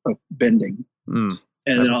pressure of bending,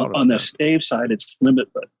 and on the stave side, it's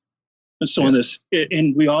limitless. And so on this,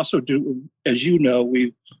 and we also do, as you know,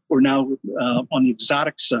 we're now on the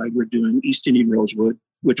exotic side, we're doing East Indian rosewood,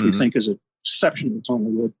 which we think is an exceptional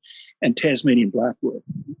tonal wood, and Tasmanian blackwood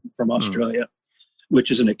from Australia,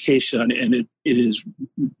 which is an acacia, and it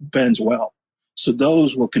bends well. So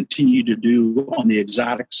those will continue to do on the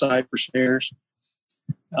exotic side for snares.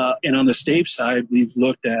 And on the stave side, we've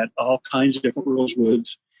looked at all kinds of different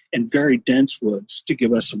rosewoods and very dense woods to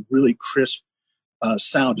give us some really crisp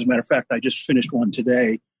sound. As a matter of fact, I just finished one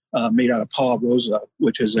today made out of Paul Rosa,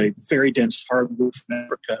 which is a very dense hardwood from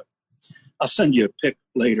Africa. I'll send you a pic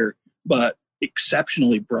later, but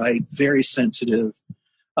exceptionally bright, very sensitive,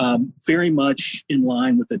 very much in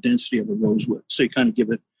line with the density of a rosewood. So you kind of give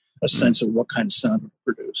it a sense of what kind of sound it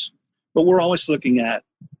produce. But we're always looking at,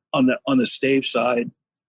 on the stave side,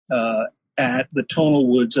 at the tonal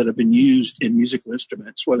woods that have been used in musical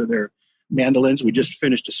instruments, whether they're mandolins. We just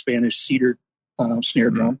finished a Spanish cedar snare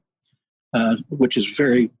drum, which is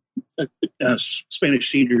very Spanish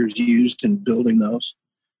cedar is used in building those,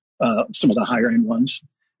 some of the higher end ones.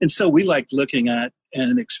 And so we like looking at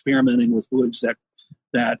and experimenting with woods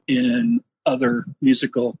that in other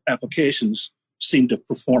musical applications seem to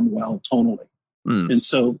perform well tonally. And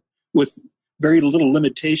so with very little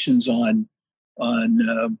limitations on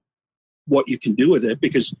what you can do with it,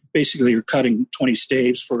 because basically you're cutting 20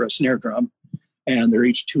 staves for a snare drum, and they're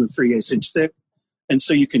each 2 3/8 inch thick. And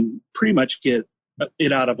so you can pretty much get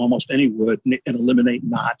it out of almost any wood and eliminate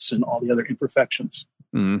knots and all the other imperfections.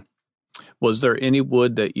 Mm-hmm. Was there any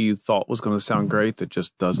wood that you thought was going to sound great that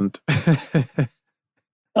just doesn't?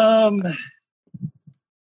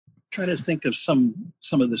 Trying to think of some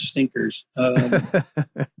of the stinkers. I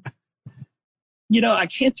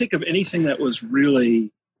can't think of anything that was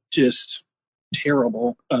really just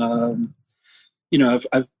terrible. I've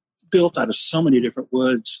built out of so many different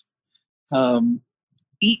woods. None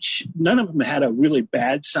of them had a really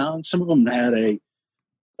bad sound. Some of them had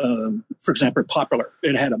for example, Poplar.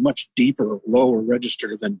 It had a much deeper, lower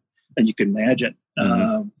register than you can imagine.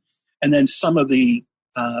 Mm-hmm. And then some of the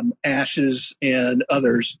Ashes and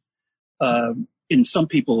others, in some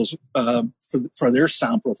people's, for their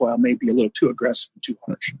sound profile, may be a little too aggressive and too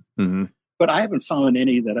harsh. Mm-hmm. But I haven't found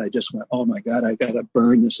any that I just went, oh my God, I got to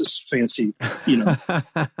burn this is fancy,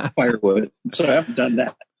 firewood. So I haven't done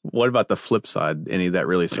that. What about the flip side? Any that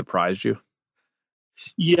really surprised you?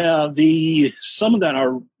 Yeah, some of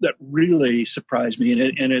that really surprised me,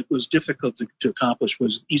 and it was difficult to accomplish,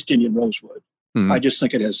 was East Indian rosewood. Mm-hmm. I just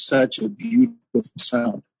think it has such a beautiful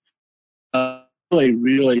sound.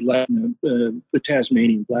 Really like the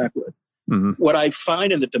Tasmanian blackwood. Mm-hmm. What I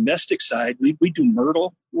find in the domestic side, we do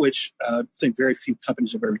myrtle, which I think very few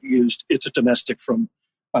companies have ever used. It's a domestic from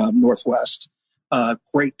Northwest.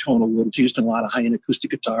 Great tonal wood. It's used in a lot of high-end acoustic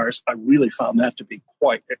guitars. I really found that to be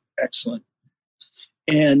quite excellent.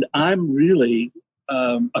 And I'm really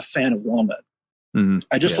a fan of walnut. Mm-hmm.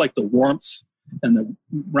 I just like the warmth and the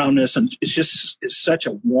roundness, and it's such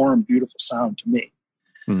a warm, beautiful sound to me.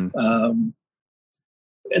 Mm-hmm.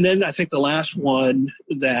 And then I think the last one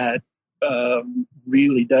that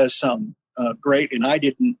really does sound great, and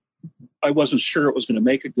I wasn't sure it was going to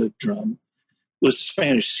make a good drum, was the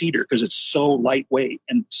Spanish cedar, because it's so lightweight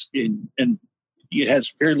and it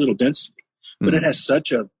has very little density, but it has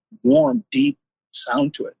such a warm, deep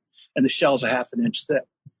sound to it, and the shell's a 1/2 inch thick.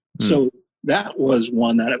 So that was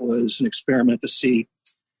one that it was an experiment to see,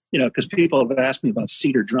 because people have asked me about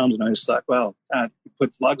cedar drums, and I just thought, well, you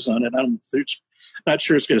put lugs on it, I'm not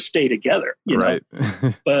sure it's going to stay together, right?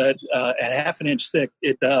 But at 1/2 inch thick,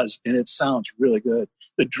 it does, and it sounds really good.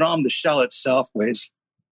 The shell itself weighs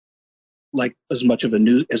like as much as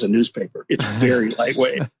a newspaper. It's very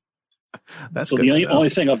lightweight. So the only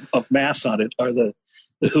thing of mass on it are the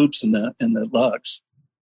hoops and the lugs.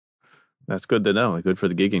 That's good to know. Good for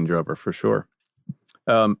the gigging drummer for sure.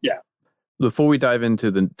 Yeah. Before we dive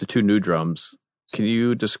into the 2 new drums, can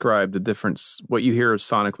you describe the difference, what you hear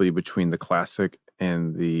sonically between the classic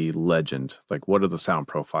and the legend? Like, what are the sound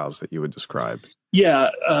profiles that you would describe? Yeah.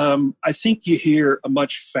 I think you hear a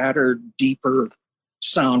much fatter, deeper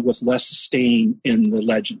sound with less sustain in the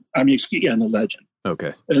legend. In the legend.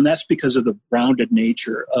 Okay. And that's because of the rounded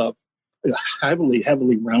nature of a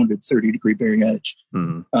heavily rounded 30-degree bearing edge,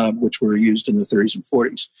 which were used in the 30s and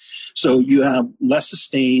 40s. So you have less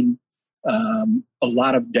sustain, a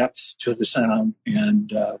lot of depth to the sound,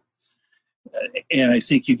 and I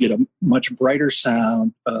think you get a much brighter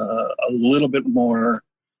sound, a little bit more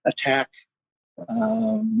attack,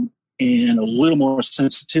 and a little more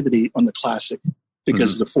sensitivity on the classic,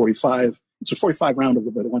 because the 45, it's a 45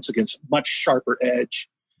 roundable, but once again, it's a much sharper edge.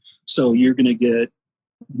 So you're going to get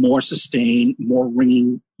more sustain, more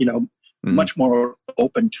ringing, much more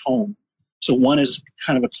open tone. So one is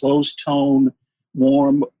kind of a closed tone,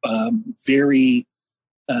 warm, very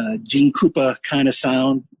Gene Krupa kind of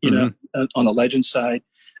sound, on the legend side.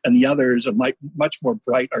 And the other is a much more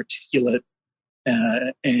bright, articulate,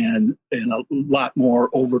 and a lot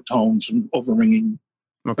more overtones and overringing,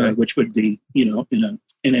 which would be,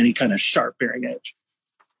 in any kind of sharp bearing edge.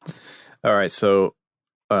 All right. So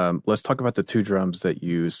let's talk about the 2 drums that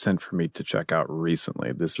you sent for me to check out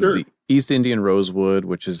recently. This is the East Indian Rosewood,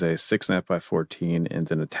 which is a 6.5 by 14, and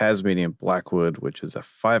then a Tasmanian Blackwood, which is a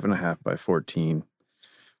 5.5 by 14.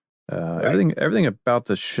 Everything about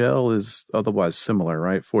the shell is otherwise similar,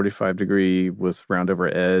 right? 45 degree with round over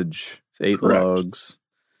edge, 8 lugs.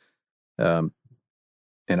 And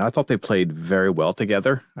I thought they played very well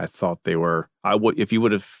together. I thought they were. If you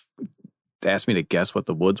would have asked me to guess what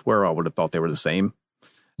the woods were, I would have thought they were the same.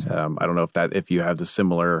 I don't know if you have the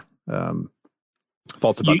similar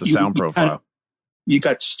thoughts about the sound profile. You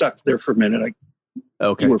got stuck there for a minute.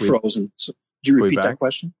 You were frozen. So, did you repeat that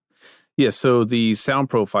question? Yeah. So the sound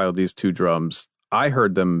profile of these 2 drums, I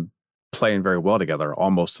heard them playing very well together,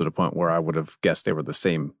 almost to the point where I would have guessed they were the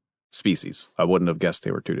same species. I wouldn't have guessed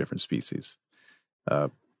they were 2 different species.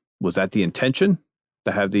 Was that the intention,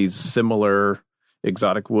 to have these similar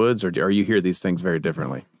exotic woods, or you hear these things very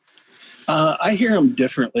differently? I hear them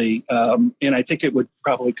differently, and I think it would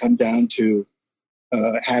probably come down to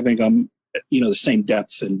having them, the same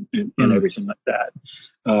depth and everything like that.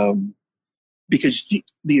 Because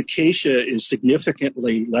the acacia is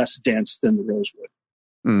significantly less dense than the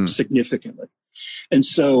rosewood, significantly. And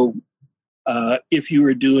so if you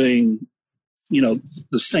were doing, the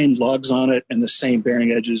same lugs on it and the same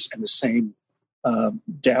bearing edges and the same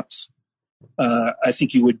depth, I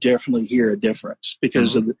think you would definitely hear a difference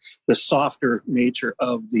because of the softer nature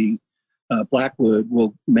of the blackwood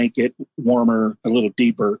will make it warmer, a little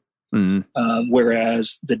deeper,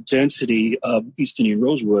 whereas the density of East Indian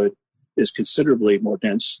rosewood is considerably more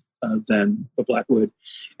dense than the blackwood.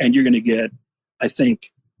 And you're going to get, I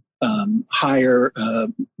think, higher,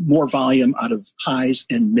 more volume out of highs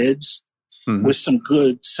and mids with some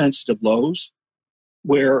good sensitive lows,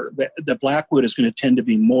 where the blackwood is going to tend to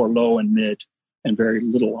be more low and mid and very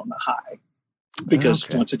little on the high because,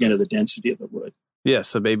 once again, of the density of the wood. Yeah,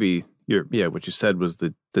 so maybe what you said was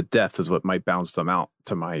the depth is what might bounce them out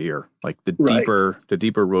to my ear. Like the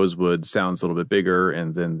deeper rosewood sounds a little bit bigger,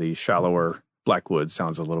 and then the shallower blackwood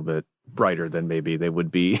sounds a little bit brighter than maybe they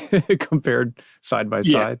would be compared side by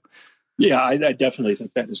side. Yeah, I definitely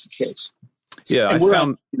think that is the case. Yeah,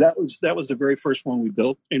 and that was the very first one we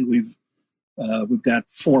built, and we've got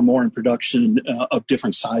 4 more in production of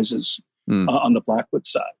different sizes on the blackwood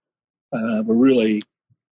side. We're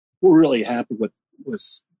really happy with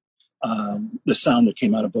the sound that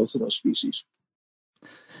came out of both of those species.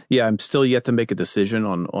 Yeah, I'm still yet to make a decision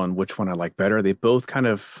on which one I like better. They both kind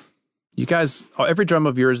of, you guys, every drum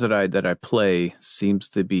of yours that I play seems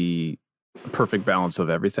to be a perfect balance of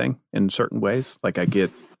everything in certain ways. Like I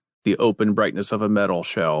get the open brightness of a metal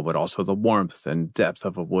shell, but also the warmth and depth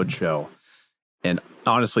of a wood shell. And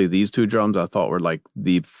honestly, these 2 drums I thought were like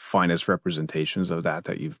the finest representations of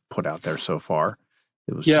that you've put out there so far.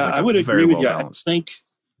 It was I would agree with you.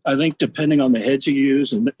 I think depending on the heads you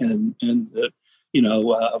use and the,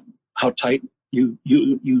 how tight you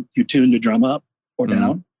tune the drum up or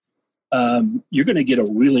down, you're going to get a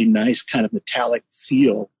really nice kind of metallic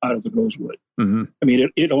feel out of the rosewood. I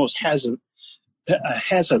mean, it almost has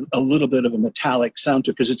a little bit of a metallic sound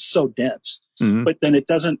to it because it's so dense. But then it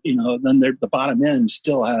doesn't, then the bottom end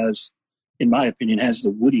still has, in my opinion, has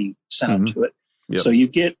the woody sound to it. Yep. So you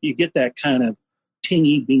get that kind of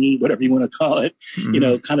tingy, bingy, whatever you want to call it,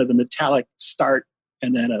 kind of the metallic start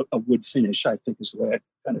and then a wood finish, I think is the way I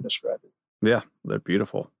kind of describe it. Yeah, they're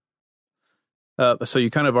beautiful. So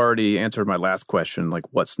you kind of already answered my last question, like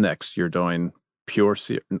what's next? You're doing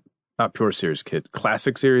not pure series kit,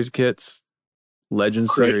 classic series kits,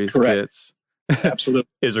 legend series kits. Absolutely.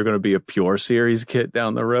 Is there going to be a pure series kit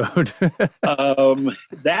down the road?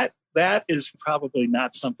 That is probably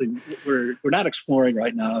not something we're not exploring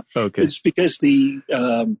right now. Okay. It's because the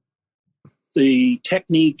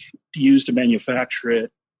technique used to manufacture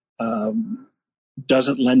it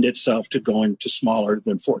doesn't lend itself to going to smaller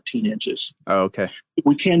than 14 inches. Oh, okay.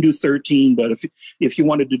 We can do 13, but if you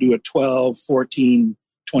wanted to do a 12, 14,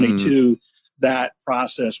 22, that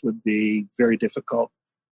process would be very difficult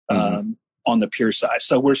on the pure size.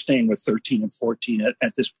 So we're staying with 13 and 14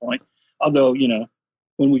 at this point. Although,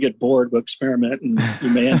 when we get bored, we'll experiment and you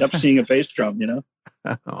may end up seeing a bass drum,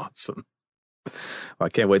 Awesome. Well, I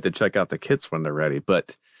can't wait to check out the kits when they're ready.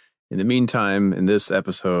 But in the meantime, in this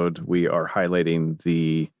episode, we are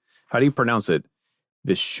highlighting how do you pronounce it?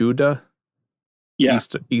 Vishuddha? Yeah.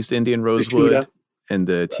 East Indian rosewood. Vishuddha. And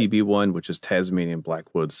the TB1, which is Tasmanian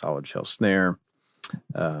blackwood solid shell snare.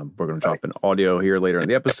 We're going to drop an audio here later in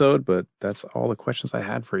the episode, but that's all the questions I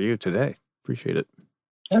had for you today. Appreciate it.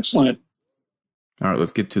 Excellent. All right,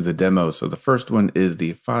 let's get to the demo. So the first one is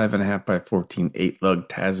the 5.5 by 14 8-lug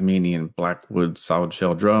Tasmanian blackwood solid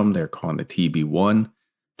shell drum. They're calling the TB1.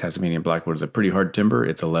 Tasmanian blackwood is a pretty hard timber.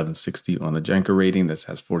 It's 1160 on the Jenker rating. This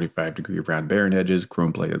has 45-degree round bearing edges,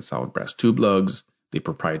 chrome-plated solid brass tube lugs, the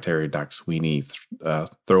proprietary Doc Swenney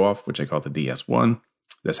throw-off, which I call the DS1.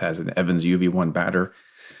 This has an Evans UV1 batter,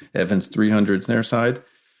 Evans 300 snare side,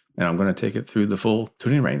 and I'm going to take it through the full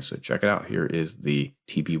tuning range. So check it out. Here is the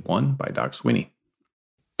TB1 by Doc Swenney.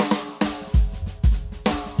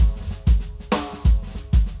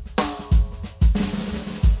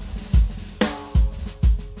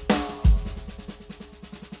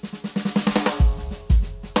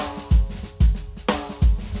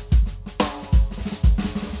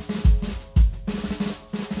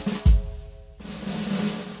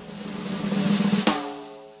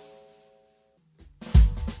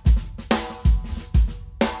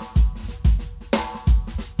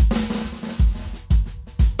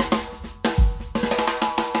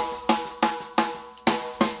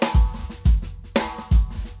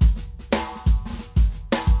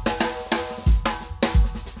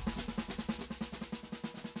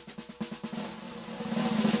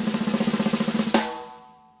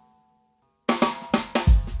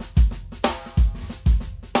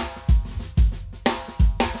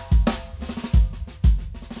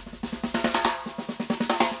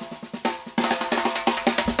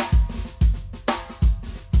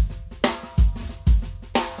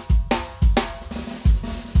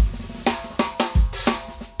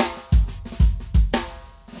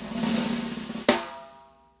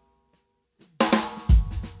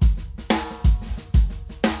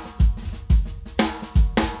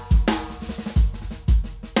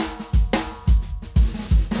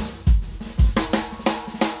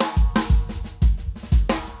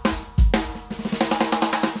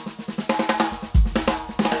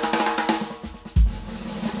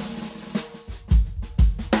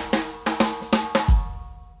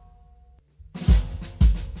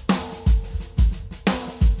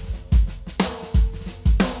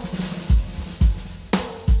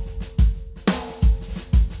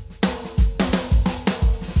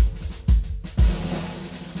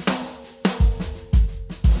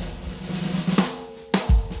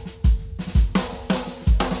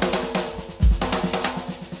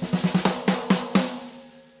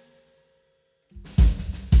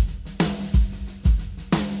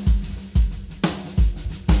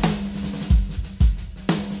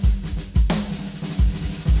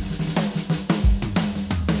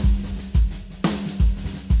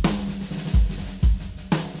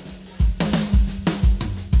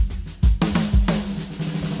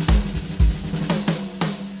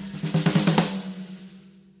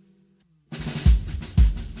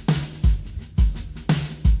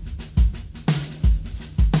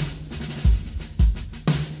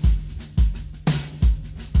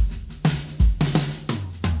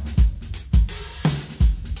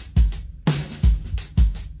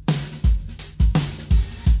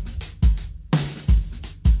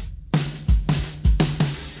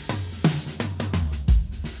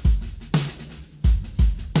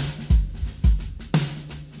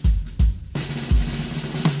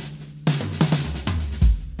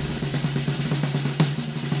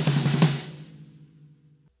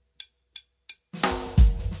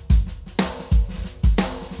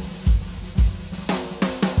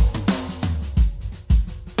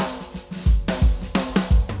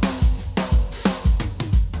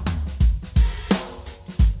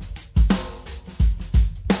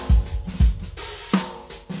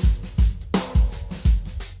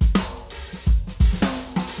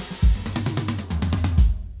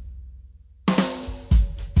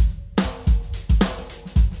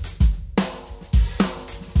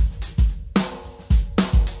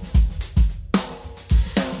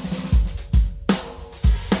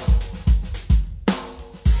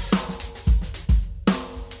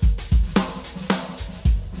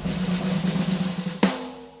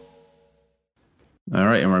 All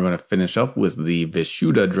right, and we're going to finish up with the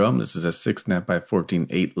Vishuddha drum. This is a 6-net by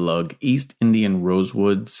 14/8 lug East Indian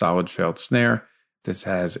rosewood solid shelled snare. This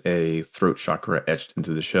has a throat chakra etched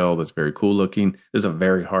into the shell that's very cool looking. This is a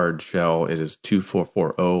very hard shell. It is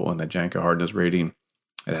 2440 on the Janka hardness rating.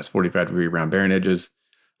 It has 45-degree round bearing edges,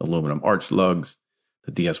 aluminum arch lugs,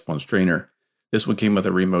 the DS1 strainer. This one came with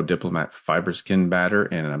a Remo Diplomat fiber skin batter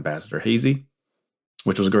and an Ambassador Hazy,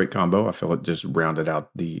 which was a great combo. I feel it just rounded out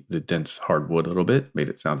the dense hardwood a little bit, made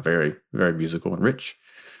it sound very, very musical and rich.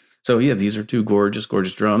 So yeah, these are two gorgeous,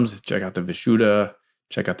 gorgeous drums. Check out the Vishuddha,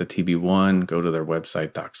 check out the TB1, go to their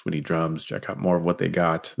website, Doc Swenney Drums, check out more of what they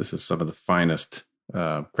got. This is some of the finest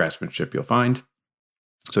craftsmanship you'll find.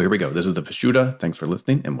 So here we go. This is the Vishuddha. Thanks for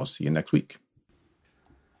listening, and we'll see you next week.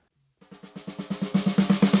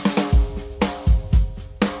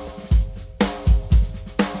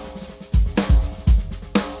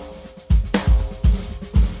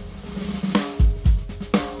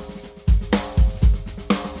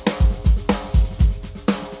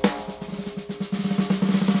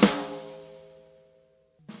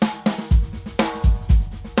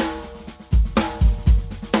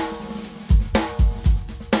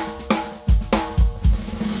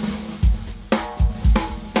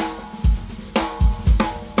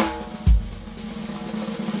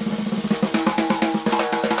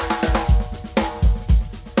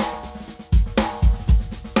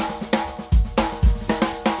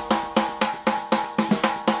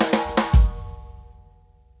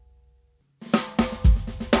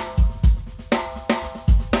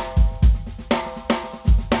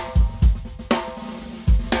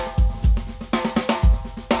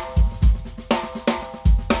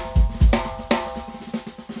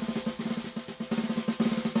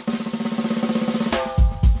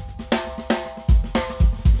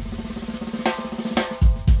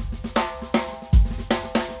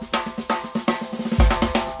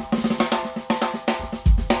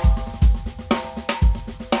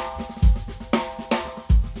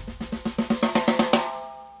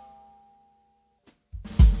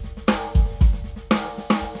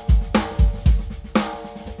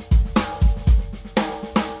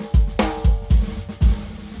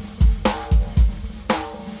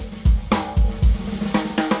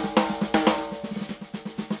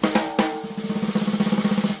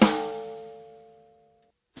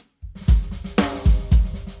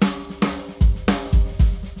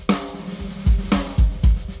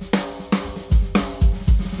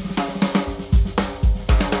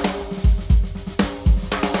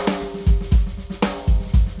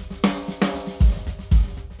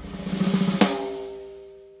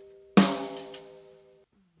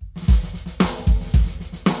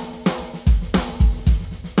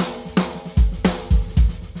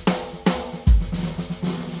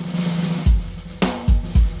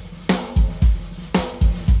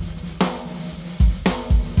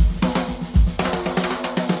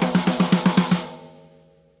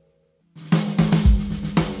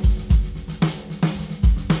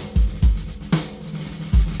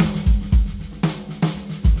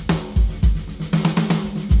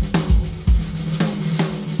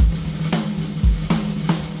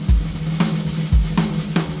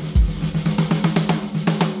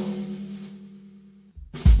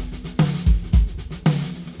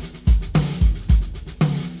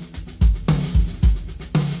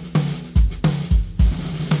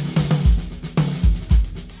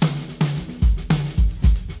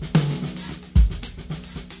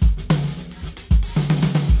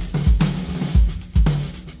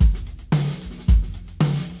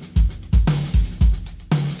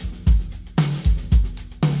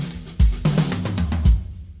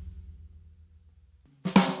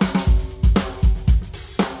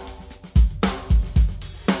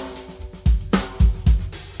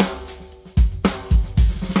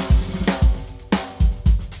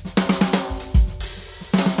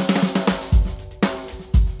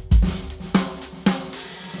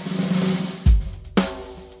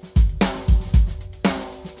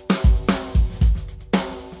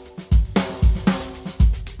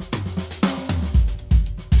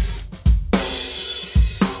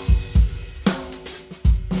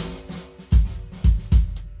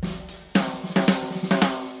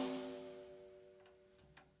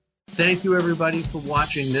 Thank you, everybody, for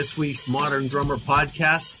watching this week's Modern Drummer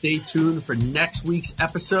podcast. Stay tuned for next week's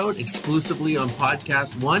episode exclusively on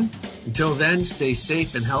Podcast One. Until then, stay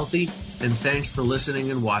safe and healthy, and thanks for listening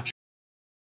and watching.